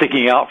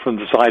sticking out from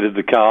the side of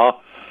the car,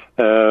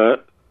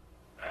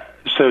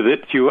 so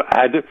that you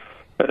had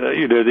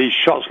these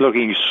shots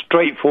looking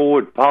straight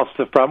forward past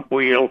the front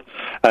wheel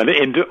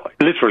and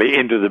literally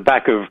into the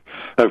back of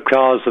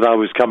cars that I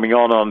was coming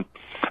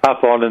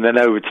up on and then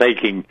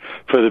overtaking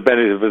for the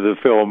benefit of the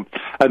film.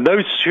 And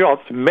those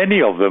shots,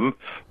 many of them,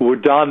 were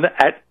done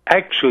at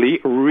actually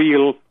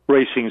real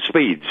racing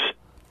speeds.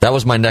 That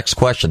was my next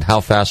question. How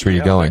fast were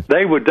you going?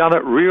 They were done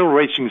at real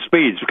racing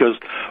speeds because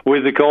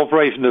with the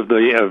cooperation of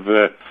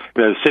the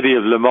city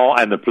of Le Mans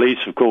and the police,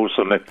 of course,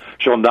 and the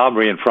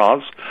gendarmerie in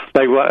France,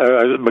 they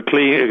were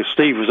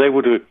Steve was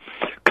able to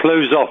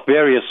close off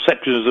various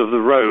sections of the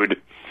road,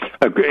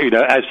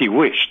 as he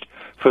wished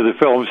for the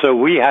film. So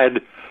we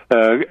had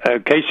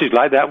cases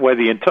like that where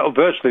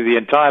virtually the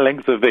entire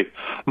length of the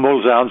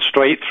Mulsanne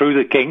straight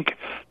through the kink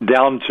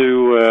down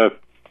to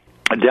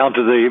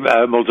the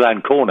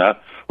Mulsanne corner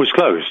was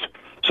closed.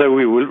 So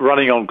we were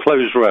running on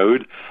closed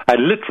road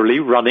and literally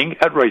running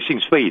at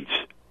racing speeds.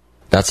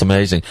 That's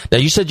amazing. Now,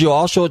 you said you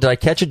also, did I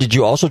catch it, did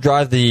you also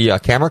drive the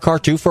camera car,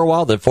 too, for a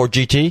while, the Ford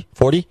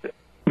GT40?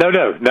 No,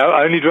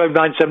 I only drove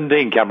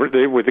 917 camera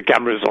with the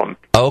cameras on.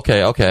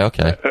 Okay.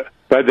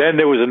 But then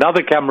there was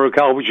another camera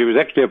car, which was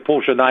actually a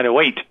Porsche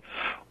 908,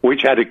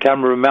 which had a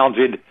camera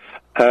mounted,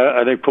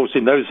 and of course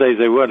in those days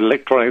they weren't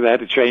electronic, they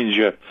had to change,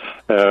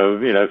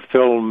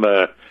 film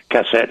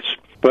cassettes.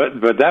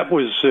 But that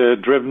was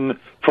driven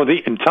for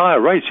the entire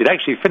race. It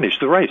actually finished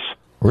the race.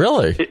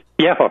 Really? It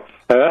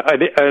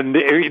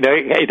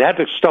had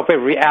to stop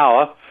every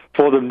hour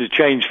for them to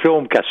change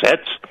film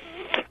cassettes,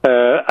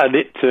 but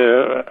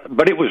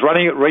it was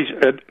running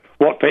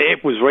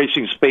it was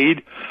racing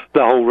speed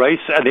the whole race,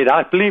 and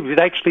I believe it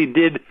actually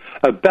did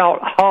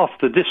about half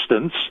the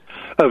distance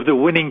of the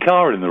winning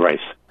car in the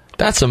race.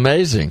 That's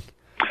amazing.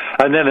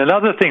 And then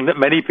another thing that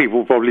many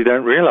people probably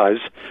don't realize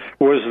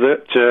was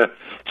that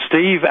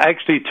Steve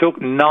actually took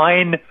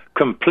 9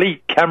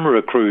 complete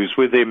camera crews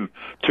with him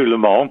to Le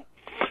Mans,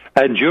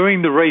 and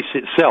during the race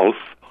itself,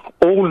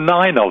 all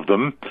 9 of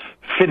them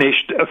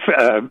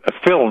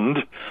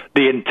filmed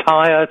the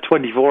entire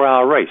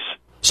 24-hour race.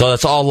 So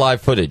that's all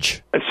live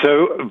footage.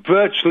 So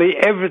virtually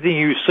everything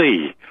you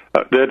see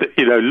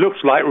that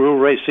looks like real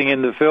racing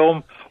in the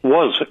film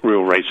was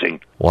real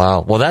racing.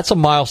 Wow. Well, that's a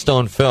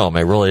milestone film.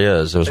 It really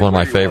is. It was one of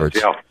my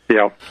favorites.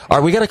 Yeah. All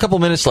right, we got a couple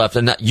minutes left,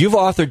 and you've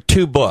authored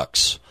 2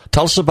 books.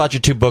 Tell us about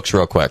your 2 books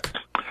real quick.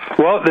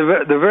 Well,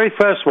 the very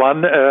first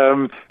one,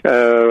 the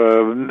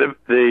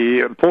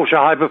Porsche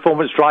High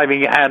Performance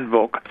Driving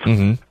Handbook.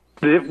 Mm-hmm.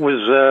 It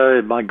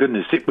was, my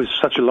goodness, it was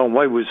such a long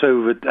way. It was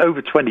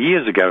over 20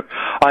 years ago.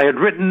 I had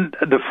written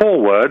the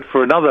foreword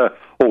for another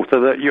author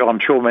that I'm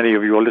sure many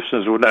of your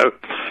listeners will know,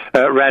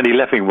 Randy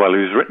Leffingwell,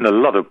 who's written a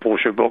lot of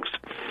Porsche books.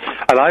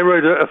 And I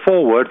wrote a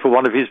foreword for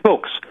one of his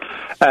books.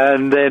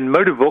 And then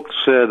Motor Books,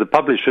 the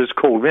publishers,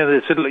 called me and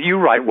they said, "Look, you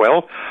write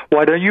well.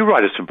 Why don't you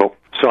write us a book?"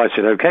 So I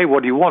said, "Okay,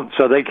 what do you want?"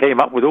 So they came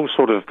up with all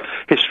sort of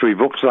history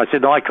books. And I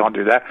said, "No, I can't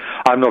do that.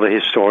 I'm not a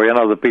historian.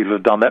 Other people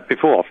have done that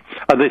before."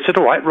 And they said,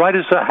 "All right, write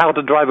us a How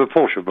to Drive a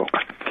Porsche book."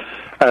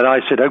 And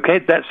I said, "Okay,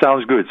 that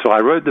sounds good." So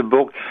I wrote the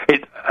book.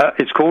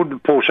 It's called the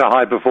Porsche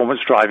High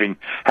Performance Driving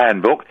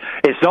Handbook.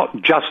 It's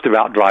not just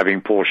about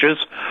driving Porsches.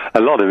 A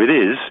lot of it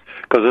is,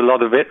 because a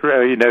lot of it,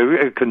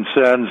 it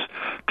concerns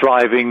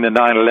driving the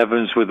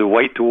 911s with the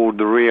weight toward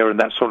the rear and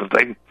that sort of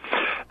thing.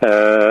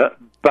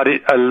 But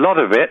a lot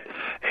of it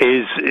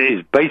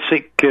is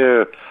basic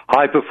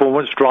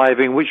high-performance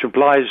driving, which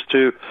applies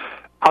to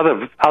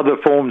other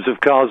forms of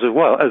cars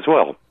as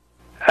well.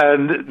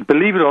 And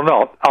believe it or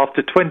not,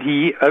 after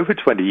over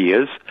 20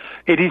 years,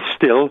 it is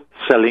still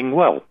selling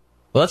well.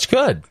 Well, that's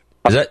good.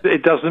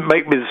 It doesn't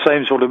make me the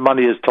same sort of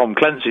money as Tom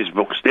Clancy's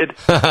books did.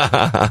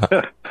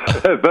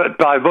 But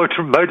by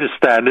motor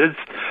standards,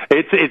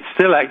 it's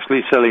still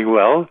actually selling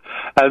well.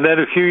 And then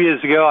a few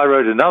years ago, I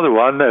wrote another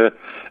one.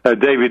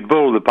 David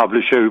Bull, the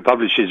publisher who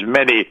publishes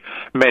many,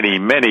 many,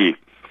 many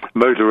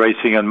motor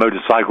racing and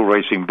motorcycle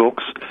racing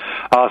books,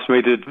 asked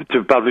me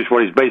to publish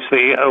what is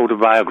basically an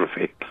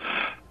autobiography,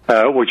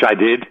 which I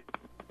did.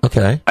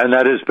 Okay. And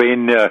that has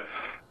been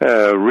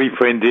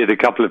reprinted a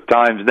couple of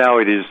times. Now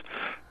it is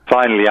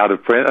finally out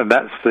of print, and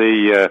that's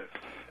the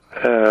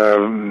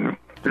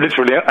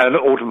literally an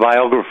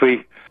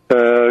autobiography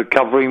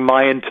covering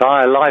my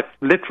entire life,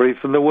 literally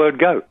from the word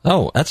go.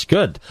 Oh, that's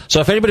good. So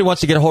if anybody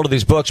wants to get a hold of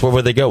these books, where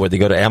would they go? Would they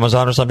go to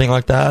Amazon or something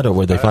like that, or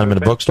would they find them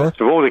in a bookstore?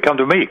 Best of all, they come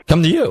to me.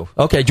 Come to you.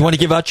 Okay. Do you want to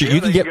give out your...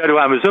 You can go to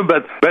Amazon,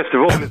 but best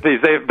of all,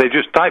 they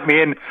just type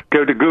me in,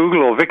 go to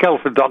Google or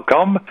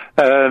VicElford.com,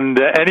 and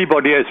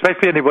anybody,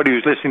 especially anybody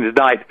who's listening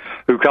tonight,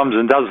 who comes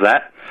and does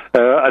that,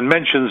 and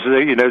mentions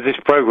this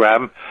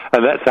program,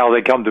 and that's how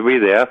they come to me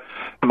there.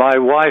 My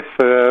wife,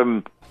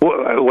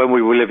 when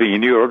we were living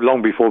in Europe,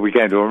 long before we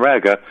came to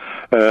America,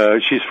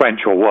 she's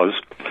French, or was.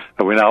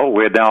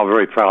 We're now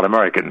very proud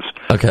Americans.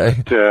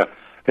 Okay.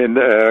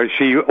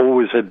 She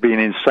always had been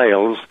in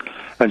sales,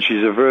 and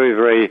she's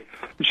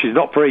she's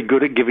not very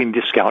good at giving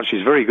discounts.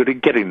 She's very good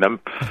at getting them,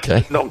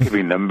 not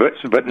giving them.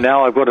 But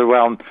now I've got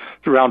around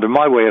to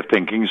my way of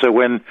thinking. So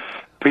when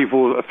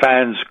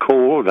fans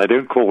call, they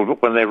don't call,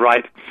 but when they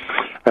write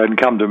and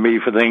come to me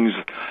for things,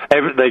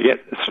 they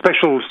get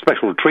special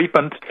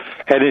treatment.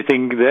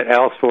 Anything that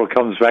else for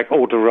comes back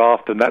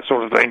autographed and that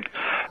sort of thing.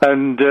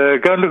 And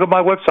go and look at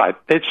my website.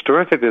 It's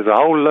terrific. There's a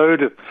whole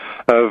load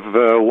of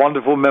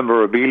wonderful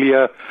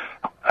memorabilia,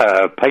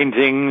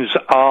 paintings,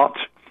 art,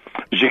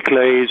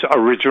 giclées,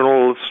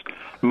 originals,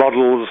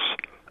 models,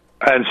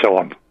 and so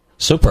on.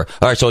 Super.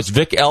 All right, so it's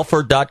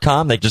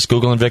VicElford.com. They just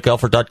Google and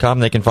VicElford.com.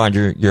 They can find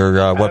your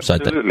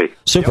website. Absolutely.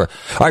 Super. Yep.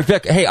 All right,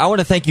 Vic, hey, I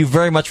want to thank you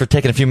very much for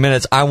taking a few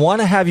minutes. I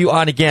want to have you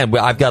on again.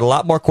 I've got a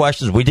lot more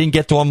questions. We didn't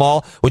get to them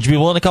all. Would you be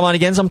willing to come on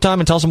again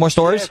sometime and tell some more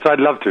stories? Yes, I'd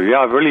love to.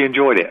 Yeah, I've really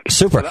enjoyed it.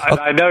 Super. And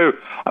I know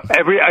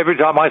every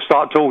time I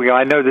start talking,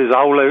 I know there's a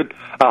whole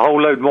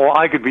load more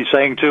I could be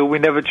saying too. We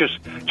never just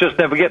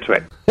never get to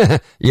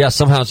it. Yeah,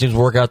 somehow it seems to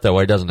work out that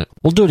way, doesn't it?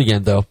 We'll do it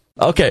again, though.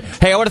 Okay.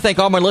 Hey, I want to thank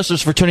all my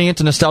listeners for tuning in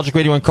to Nostalgic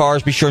Radio and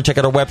Cars. Be sure and check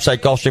out our website,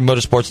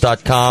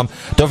 GulfstreamMotorsports.com.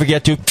 Don't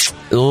forget to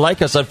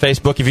like us on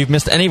Facebook. If you've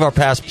missed any of our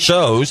past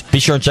shows, be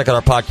sure and check out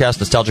our podcast,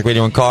 Nostalgic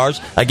Radio and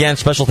Cars. Again,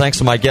 special thanks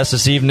to my guest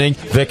this evening,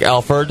 Vic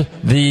Elford,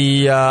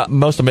 the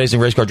most amazing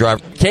race car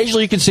driver.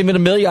 Occasionally, you can see him at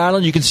Amelia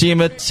Island. You can see him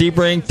at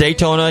Sebring,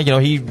 Daytona.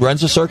 He runs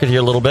the circuit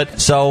here a little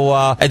bit. So,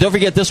 and don't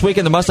forget, this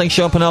weekend, the Mustang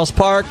Show in Pinellas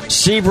Park.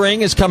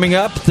 Sebring is coming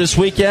up this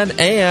weekend,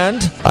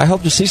 and I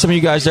hope to see some of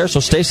you guys there. So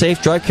stay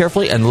safe, drive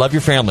carefully, and love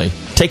your family.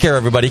 Take care,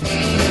 everybody.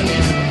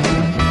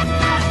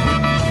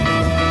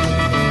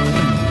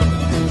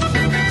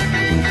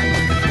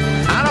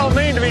 I don't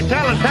mean to be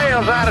telling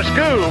tales out of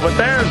school, but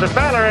there's a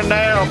fella in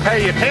there who'll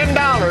pay you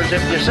 $10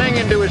 if you sing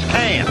into his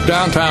can.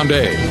 Downtown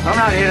Dave. I'm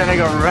not here to make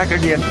a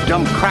record, you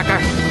dumb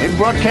cracker. They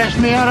broadcast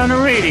me out on the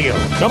radio.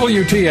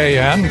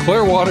 WTAN,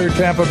 Clearwater,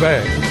 Tampa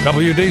Bay.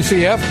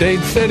 WDCF,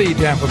 Dade City,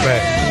 Tampa Bay.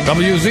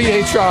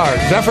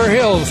 WZHR, Zephyr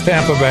Hills,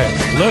 Tampa Bay.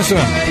 Listen.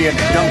 You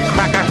dumb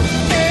cracker.